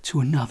said to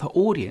another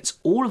audience,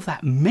 all of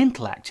that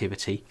mental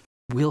activity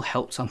will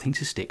help something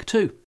to stick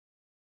too.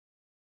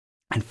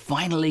 And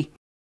finally,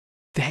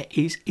 there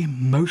is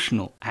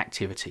emotional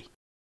activity.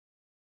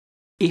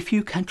 If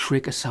you can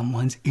trigger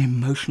someone's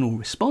emotional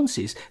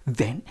responses,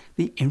 then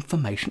the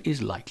information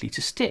is likely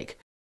to stick.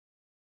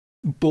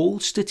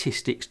 Bald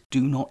statistics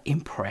do not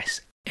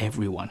impress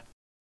everyone,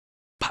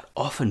 but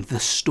often the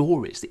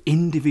stories, the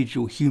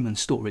individual human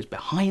stories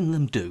behind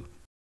them do.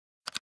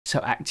 So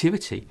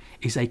activity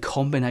is a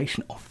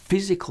combination of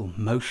physical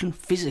motion,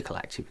 physical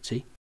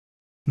activity,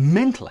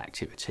 mental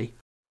activity,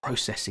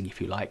 processing if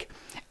you like,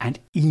 and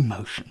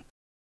emotion,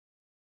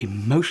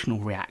 emotional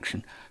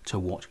reaction to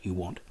what you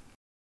want.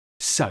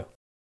 So,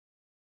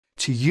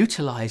 to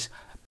utilise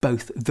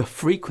both the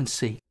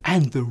frequency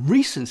and the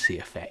recency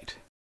effect,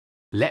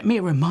 let me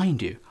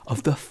remind you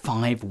of the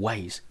 5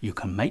 ways you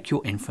can make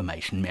your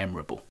information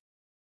memorable.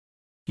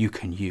 You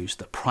can use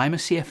the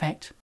primacy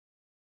effect,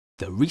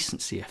 the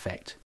recency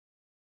effect,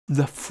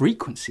 the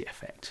frequency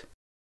effect,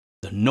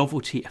 the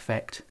novelty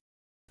effect,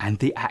 and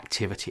the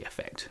activity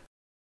effect.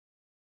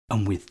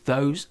 And with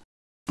those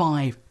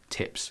 5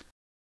 tips,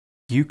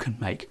 you can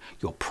make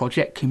your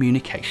project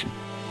communication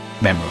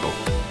memorable.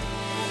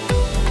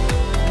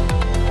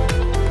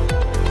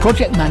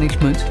 Project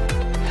management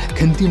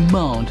can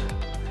demand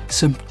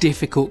some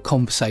difficult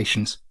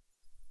conversations.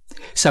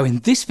 So in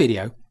this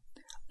video,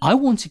 I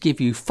want to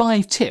give you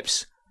 5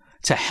 tips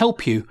to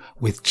help you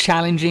with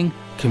challenging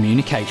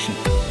communication.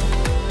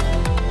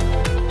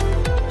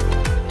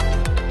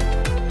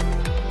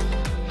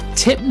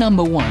 Tip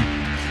number 1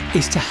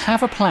 is to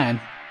have a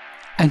plan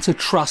and to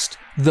trust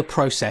the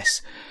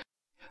process.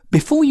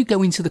 Before you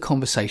go into the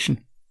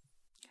conversation,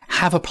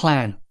 have a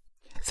plan.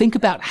 Think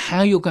about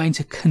how you're going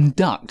to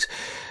conduct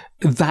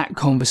that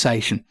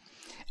conversation.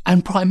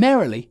 And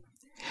primarily,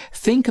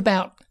 think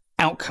about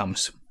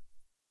outcomes.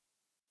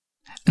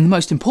 And the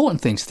most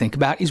important thing to think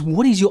about is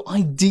what is your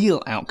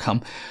ideal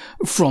outcome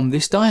from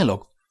this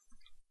dialogue.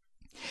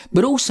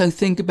 But also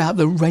think about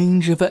the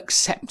range of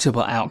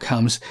acceptable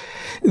outcomes,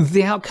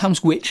 the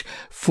outcomes which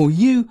for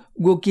you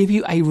will give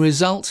you a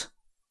result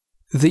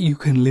that you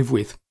can live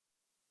with.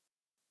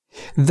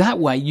 That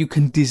way you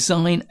can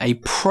design a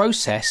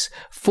process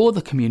for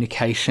the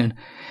communication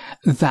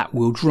that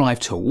will drive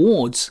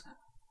towards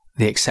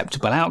the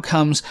acceptable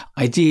outcomes,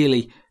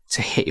 ideally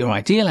to hit your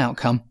ideal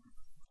outcome,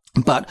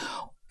 but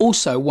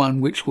also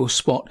one which will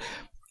spot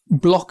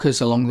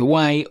blockers along the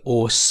way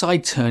or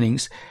side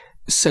turnings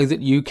so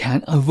that you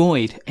can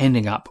avoid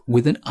ending up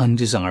with an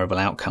undesirable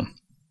outcome.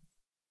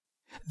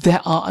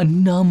 There are a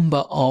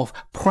number of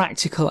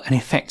practical and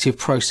effective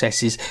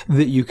processes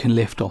that you can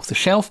lift off the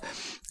shelf,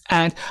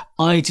 and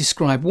I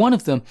describe one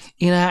of them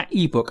in our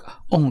ebook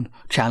on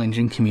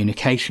challenging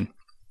communication.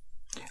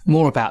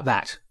 More about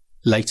that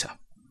later.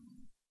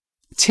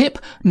 Tip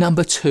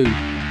number 2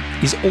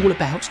 is all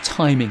about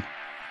timing.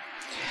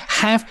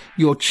 Have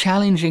your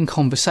challenging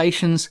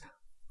conversations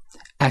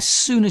as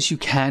soon as you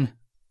can,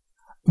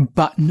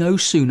 but no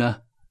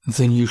sooner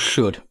than you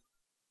should.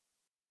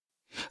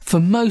 For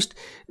most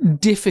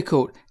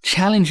difficult,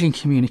 challenging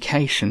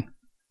communication,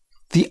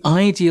 the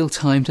ideal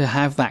time to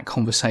have that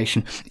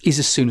conversation is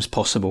as soon as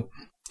possible.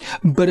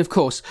 But of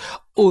course,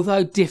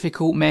 although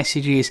difficult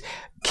messages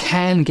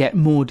can get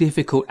more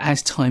difficult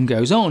as time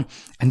goes on,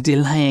 and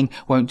delaying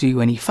won't do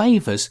you any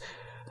favours,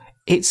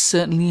 it's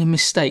certainly a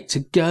mistake to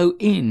go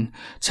in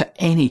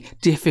to any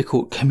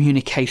difficult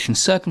communication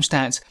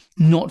circumstance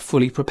not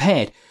fully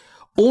prepared,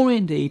 or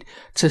indeed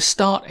to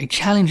start a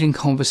challenging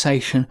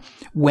conversation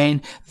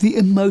when the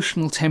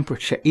emotional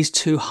temperature is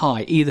too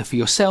high, either for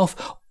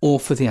yourself or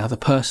for the other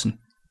person.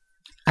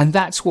 And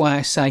that's why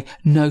I say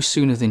no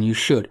sooner than you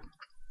should.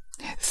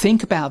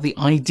 Think about the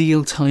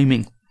ideal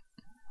timing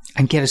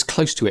and get as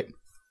close to it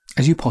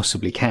as you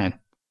possibly can.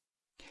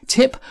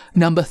 Tip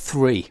number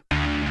 3.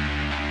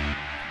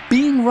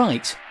 Being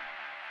right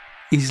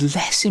is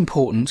less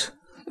important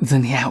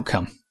than the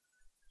outcome.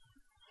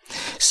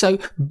 So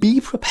be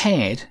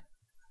prepared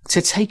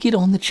to take it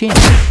on the chin.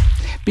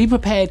 Be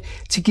prepared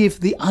to give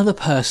the other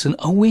person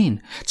a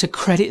win, to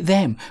credit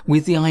them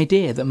with the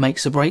idea that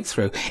makes a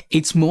breakthrough.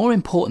 It's more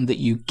important that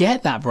you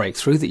get that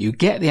breakthrough, that you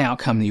get the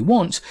outcome that you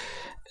want,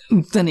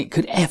 than it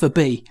could ever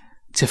be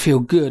to feel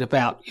good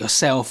about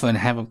yourself and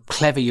how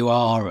clever you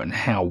are and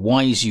how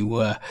wise you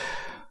were.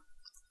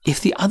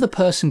 If the other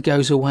person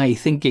goes away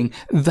thinking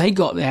they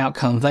got the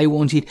outcome they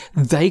wanted,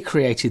 they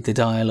created the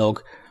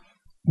dialogue,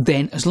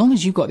 then as long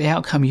as you got the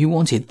outcome you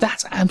wanted,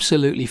 that's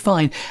absolutely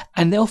fine.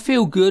 And they'll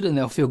feel good, and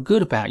they'll feel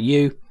good about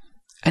you,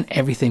 and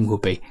everything will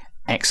be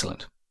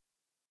excellent.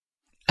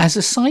 As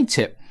a side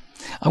tip,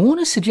 I want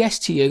to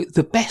suggest to you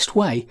the best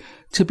way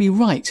to be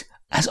right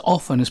as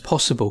often as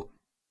possible,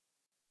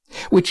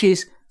 which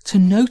is to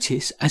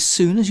notice as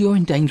soon as you're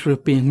in danger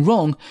of being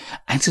wrong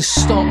and to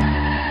stop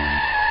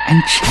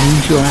and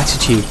change your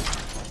attitude.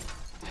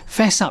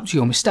 Fess up to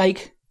your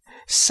mistake,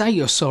 say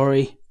you're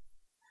sorry,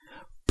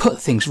 put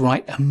things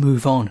right and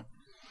move on.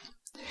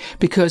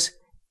 Because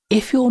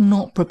if you're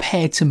not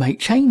prepared to make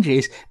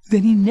changes,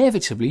 then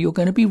inevitably you're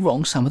going to be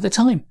wrong some of the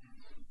time.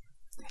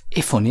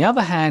 If, on the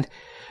other hand,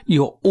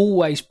 you're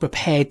always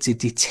prepared to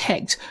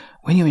detect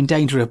when you're in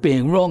danger of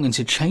being wrong and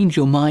to change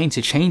your mind,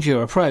 to change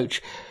your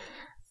approach,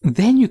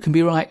 then you can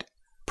be right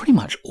pretty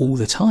much all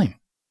the time.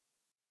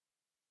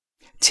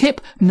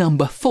 Tip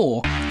number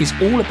 4 is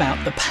all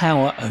about the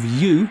power of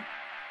you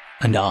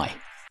and I.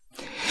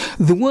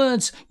 The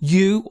words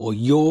you or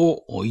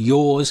your or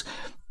yours,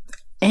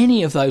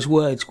 any of those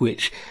words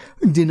which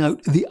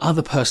denote the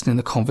other person in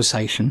the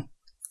conversation,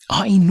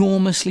 are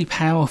enormously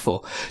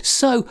powerful.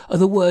 So are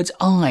the words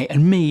I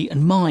and me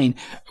and mine,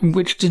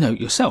 which denote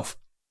yourself.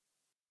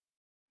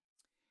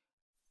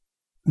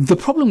 The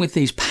problem with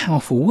these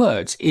powerful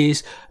words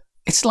is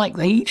it's like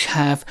they each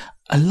have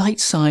a light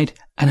side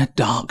and a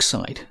dark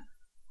side.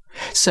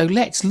 So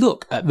let's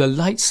look at the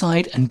light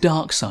side and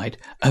dark side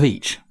of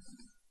each.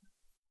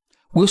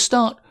 We'll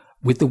start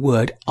with the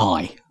word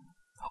I,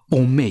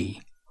 or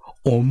me,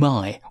 or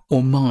my,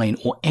 or mine,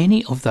 or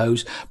any of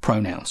those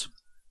pronouns.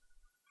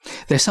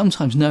 They're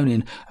sometimes known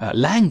in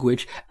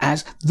language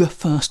as the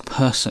first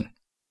person.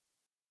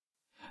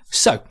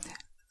 So,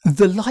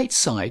 the light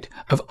side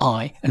of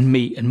I and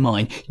me and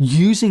mine,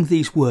 using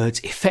these words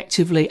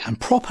effectively and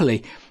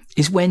properly,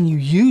 is when you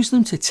use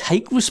them to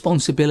take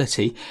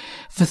responsibility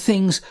for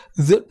things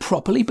that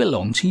properly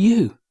belong to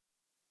you.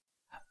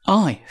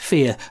 I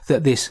fear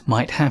that this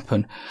might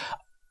happen.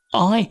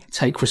 I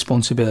take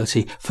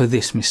responsibility for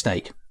this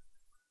mistake.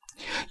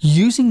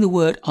 Using the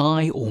word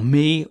I or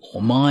me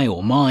or my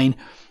or mine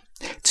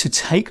to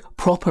take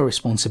proper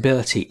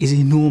responsibility is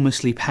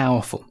enormously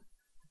powerful.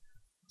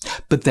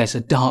 But there's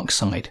a dark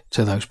side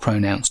to those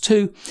pronouns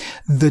too.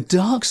 The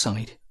dark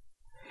side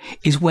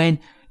is when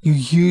you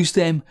use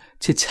them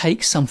to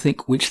take something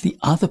which the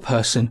other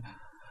person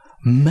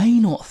may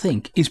not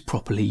think is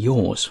properly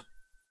yours.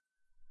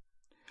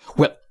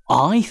 Well,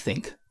 I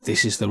think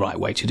this is the right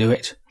way to do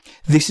it.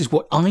 This is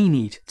what I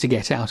need to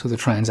get out of the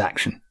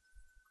transaction.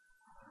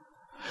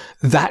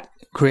 That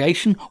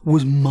creation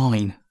was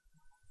mine.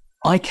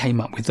 I came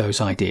up with those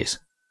ideas.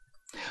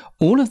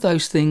 All of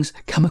those things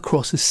come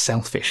across as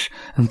selfish,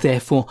 and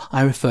therefore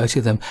I refer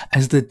to them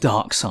as the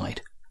dark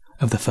side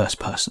of the first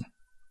person.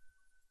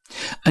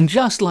 And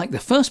just like the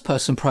first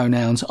person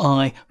pronouns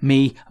I,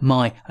 me,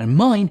 my, and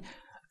mine,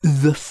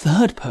 the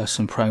third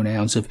person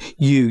pronouns of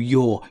you,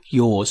 your,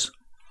 yours,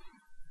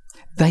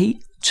 they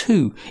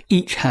too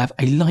each have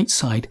a light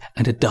side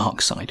and a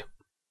dark side.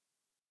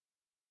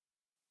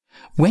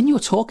 When you're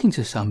talking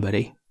to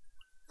somebody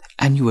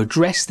and you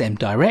address them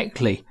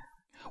directly,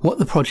 what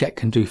the project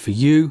can do for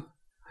you,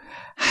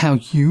 how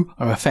you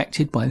are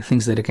affected by the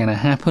things that are going to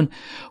happen,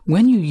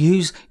 when you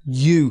use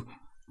you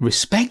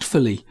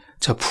respectfully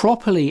to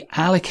properly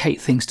allocate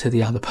things to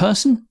the other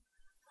person,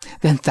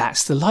 then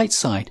that's the light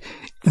side.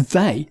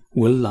 They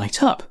will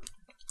light up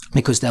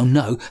because they'll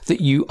know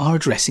that you are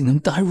addressing them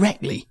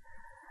directly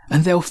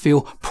and they'll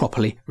feel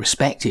properly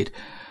respected.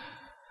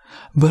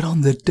 But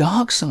on the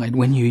dark side,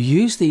 when you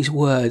use these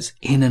words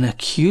in an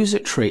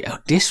accusatory or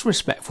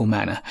disrespectful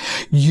manner,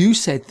 you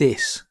said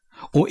this,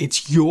 or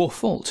it's your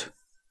fault,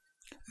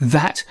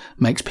 that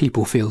makes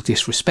people feel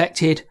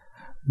disrespected,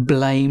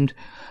 blamed.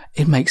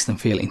 It makes them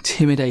feel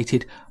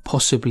intimidated,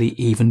 possibly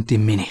even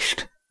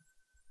diminished.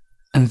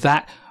 And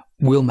that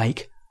will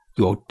make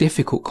your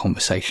difficult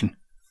conversation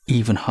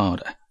even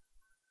harder.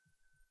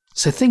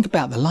 So think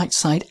about the light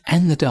side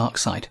and the dark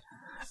side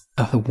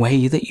of the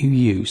way that you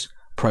use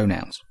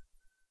pronouns.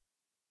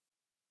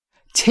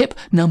 Tip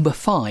number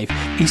 5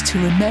 is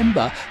to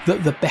remember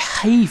that the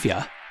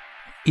behaviour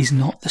is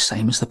not the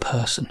same as the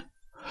person.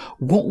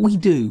 What we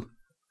do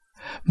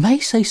may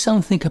say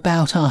something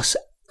about us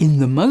in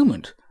the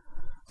moment,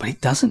 but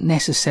it doesn't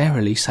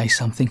necessarily say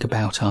something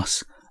about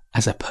us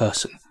as a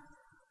person.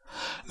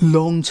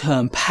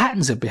 Long-term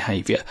patterns of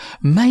behaviour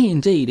may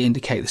indeed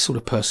indicate the sort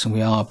of person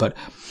we are, but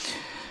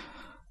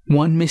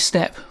one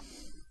misstep,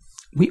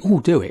 we all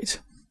do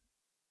it.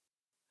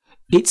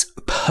 It's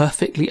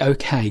perfectly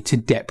okay to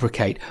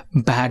deprecate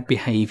bad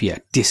behaviour,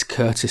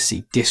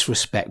 discourtesy,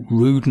 disrespect,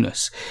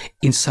 rudeness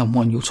in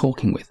someone you're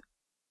talking with.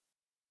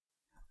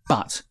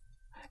 But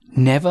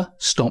never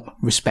stop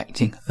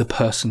respecting the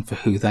person for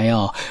who they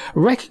are.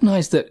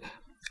 Recognise that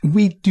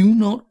we do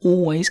not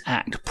always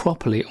act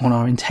properly on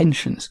our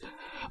intentions.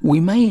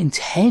 We may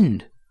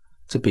intend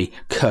to be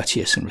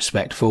courteous and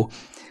respectful,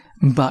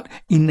 but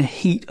in the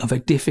heat of a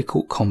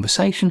difficult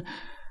conversation,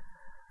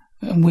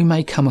 we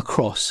may come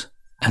across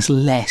as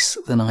less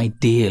than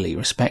ideally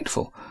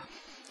respectful.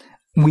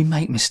 We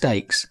make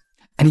mistakes,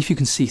 and if you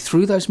can see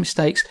through those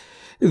mistakes,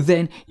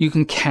 then you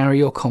can carry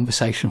your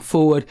conversation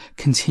forward,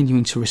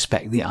 continuing to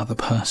respect the other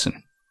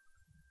person.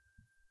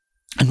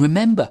 And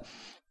remember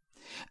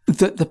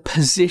that the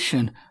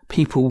position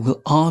people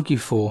will argue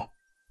for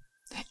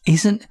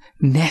isn't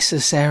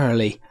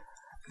necessarily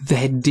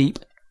their deep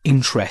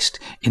interest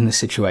in the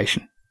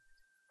situation.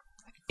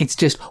 It's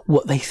just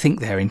what they think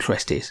their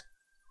interest is.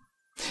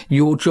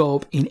 Your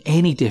job in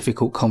any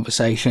difficult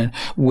conversation,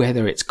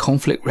 whether it's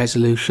conflict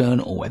resolution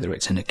or whether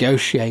it's a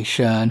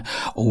negotiation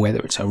or whether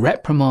it's a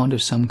reprimand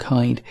of some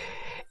kind,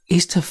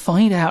 is to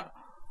find out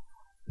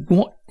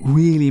what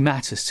really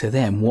matters to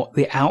them, what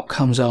the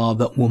outcomes are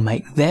that will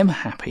make them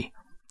happy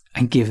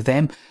and give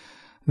them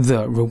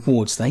the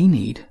rewards they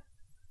need,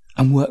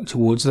 and work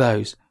towards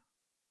those.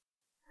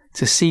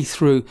 To see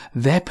through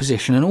their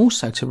position and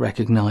also to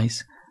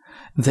recognise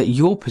that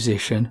your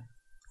position,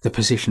 the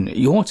position that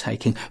you're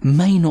taking,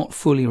 may not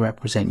fully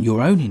represent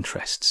your own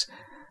interests,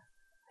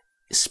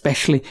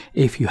 especially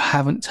if you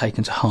haven't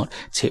taken to heart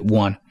tip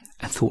 1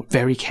 and thought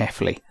very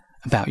carefully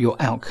about your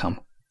outcome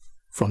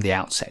from the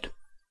outset.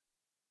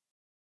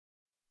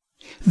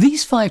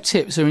 These 5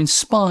 tips are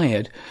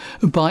inspired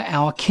by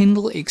our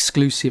Kindle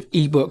exclusive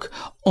ebook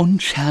on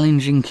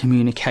challenging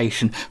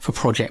communication for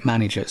project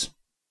managers.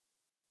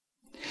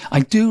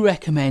 I do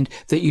recommend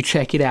that you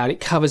check it out.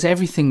 It covers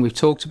everything we've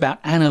talked about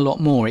and a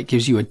lot more. It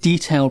gives you a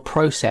detailed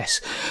process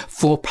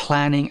for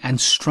planning and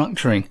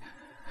structuring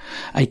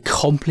a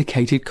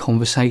complicated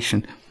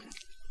conversation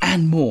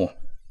and more.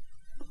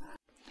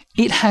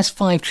 It has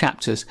 5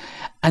 chapters,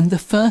 and the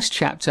first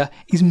chapter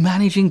is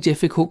Managing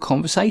Difficult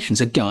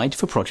Conversations, a guide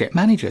for project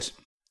managers.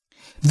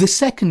 The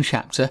second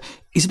chapter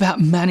is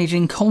about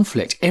managing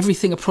conflict,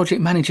 everything a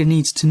project manager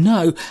needs to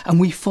know, and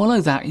we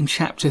follow that in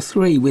chapter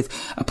 3 with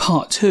a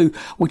part 2,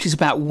 which is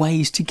about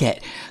ways to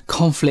get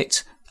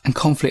conflict and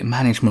conflict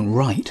management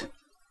right.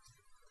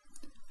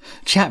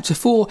 Chapter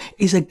 4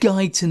 is a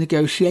guide to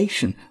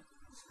negotiation.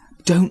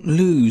 Don't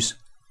lose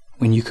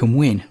when you can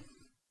win.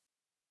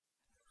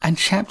 And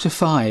chapter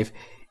 5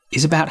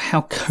 is about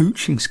how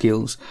coaching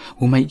skills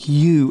will make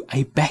you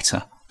a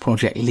better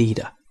project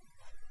leader.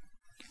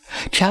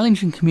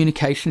 Challenging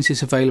Communications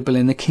is available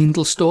in the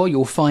Kindle store.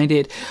 You'll find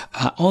it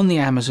on the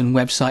Amazon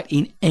website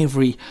in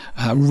every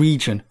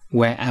region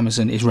where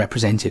Amazon is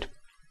represented.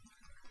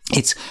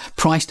 It's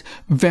priced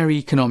very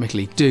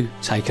economically. Do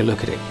take a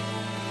look at it.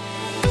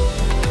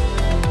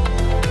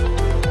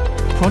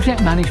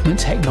 Project management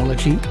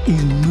technology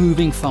is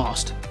moving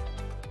fast,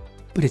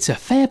 but it's a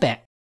fair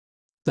bet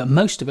that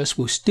most of us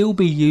will still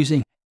be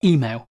using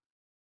email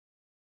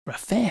for a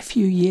fair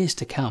few years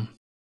to come.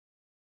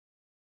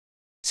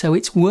 So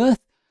it's worth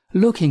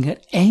looking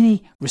at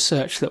any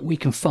research that we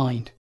can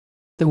find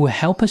that will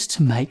help us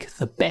to make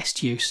the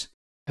best use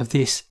of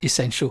this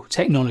essential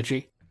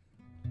technology.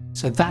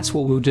 So that's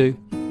what we'll do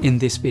in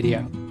this video.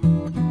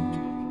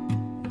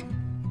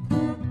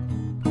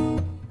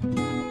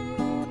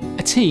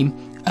 A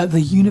team at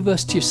the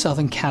University of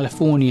Southern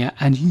California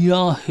and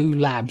Yahoo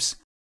Labs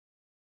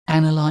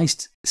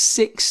analysed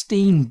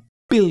 16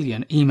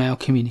 billion email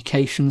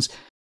communications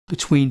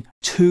between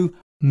 2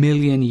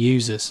 million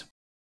users.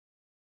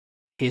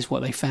 Here's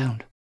what they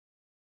found.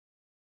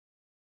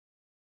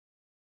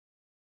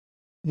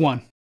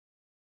 1.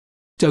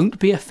 Don't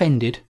be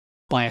offended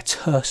by a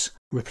terse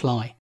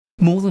reply.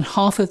 More than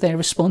half of their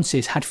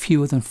responses had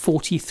fewer than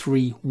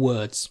 43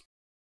 words.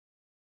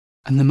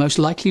 And the most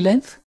likely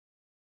length?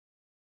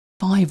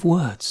 5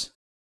 words.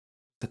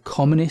 The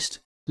commonest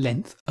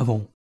length of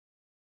all.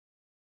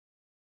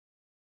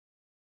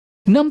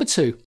 Number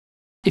 2.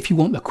 If you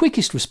want the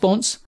quickest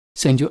response,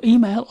 send your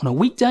email on a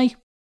weekday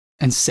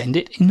and send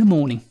it in the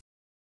morning.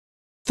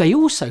 They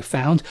also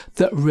found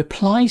that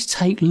replies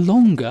take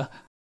longer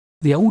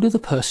the older the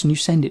person you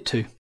send it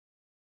to.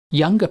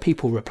 Younger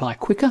people reply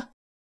quicker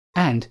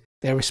and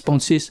their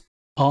responses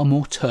are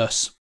more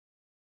terse.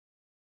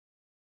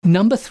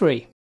 Number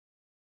 3.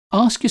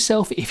 Ask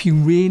yourself if you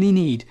really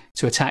need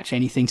to attach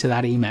anything to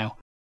that email,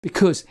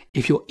 because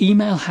if your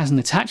email has an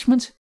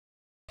attachment,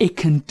 it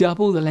can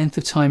double the length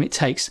of time it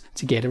takes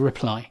to get a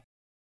reply.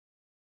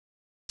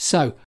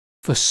 So,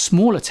 for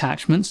small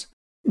attachments,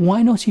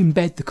 why not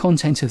embed the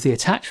content of the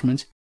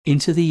attachment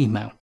into the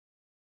email?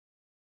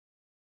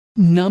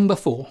 Number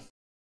 4.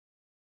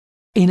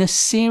 In a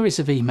series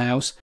of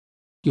emails,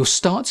 you'll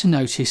start to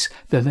notice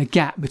that the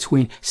gap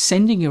between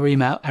sending your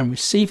email and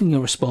receiving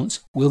your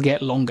response will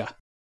get longer.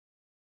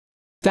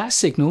 That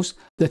signals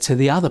that to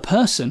the other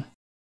person,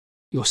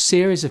 your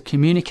series of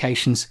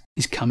communications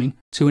is coming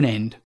to an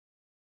end.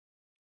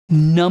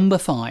 Number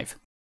 5.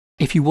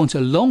 If you want a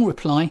long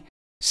reply,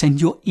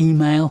 send your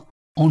email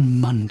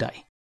on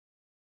Monday.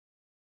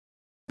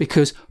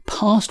 Because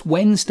past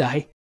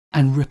Wednesday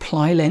and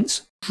reply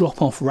lengths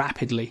drop off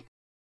rapidly,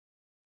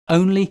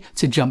 only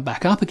to jump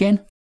back up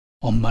again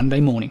on Monday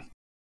morning.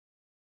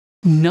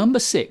 Number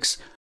 6.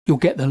 You'll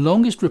get the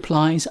longest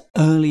replies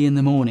early in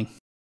the morning.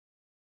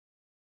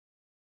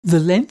 The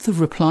length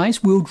of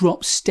replies will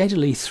drop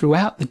steadily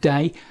throughout the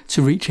day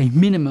to reach a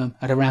minimum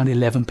at around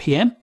 11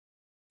 PM,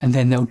 and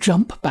then they'll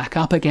jump back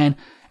up again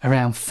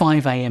around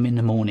 5 AM in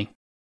the morning.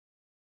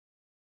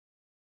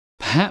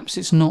 Perhaps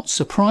it's not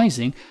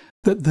surprising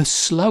that the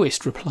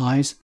slowest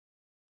replies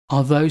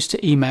are those to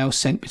emails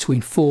sent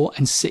between 4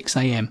 and 6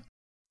 AM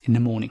in the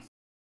morning.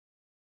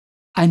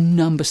 And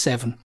number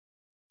 7,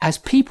 as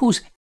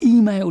people's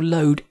email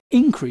load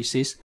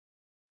increases,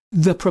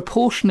 the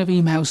proportion of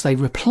emails they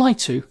reply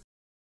to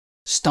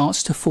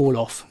starts to fall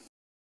off.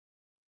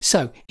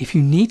 So, if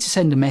you need to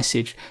send a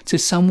message to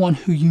someone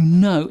who you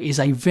know is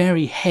a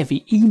very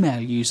heavy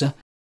email user,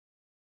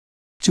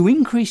 to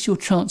increase your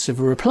chance of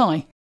a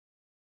reply,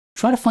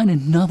 try to find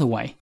another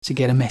way to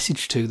get a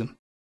message to them.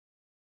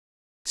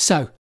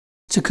 So,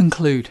 to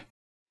conclude,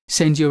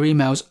 send your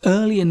emails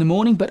early in the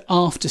morning but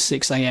after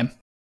 6 AM.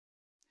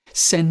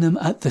 Send them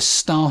at the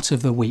start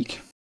of the week.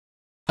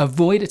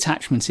 Avoid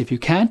attachments if you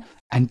can,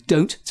 and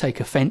don't take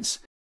offence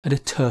at a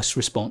terse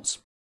response.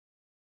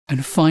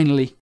 And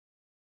finally,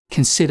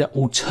 consider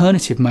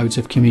alternative modes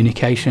of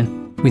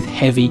communication with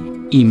heavy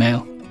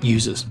email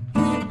users.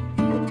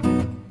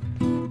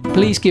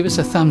 Please give us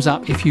a thumbs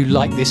up if you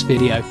like this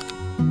video.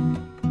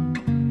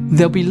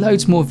 There'll be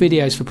loads more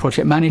videos for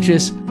project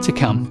managers to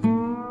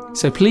come,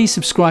 so please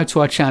subscribe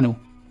to our channel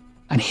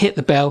and hit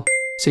the bell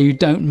so you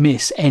don't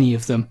miss any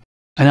of them,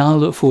 and I'll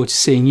look forward to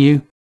seeing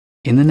you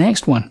in the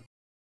next one.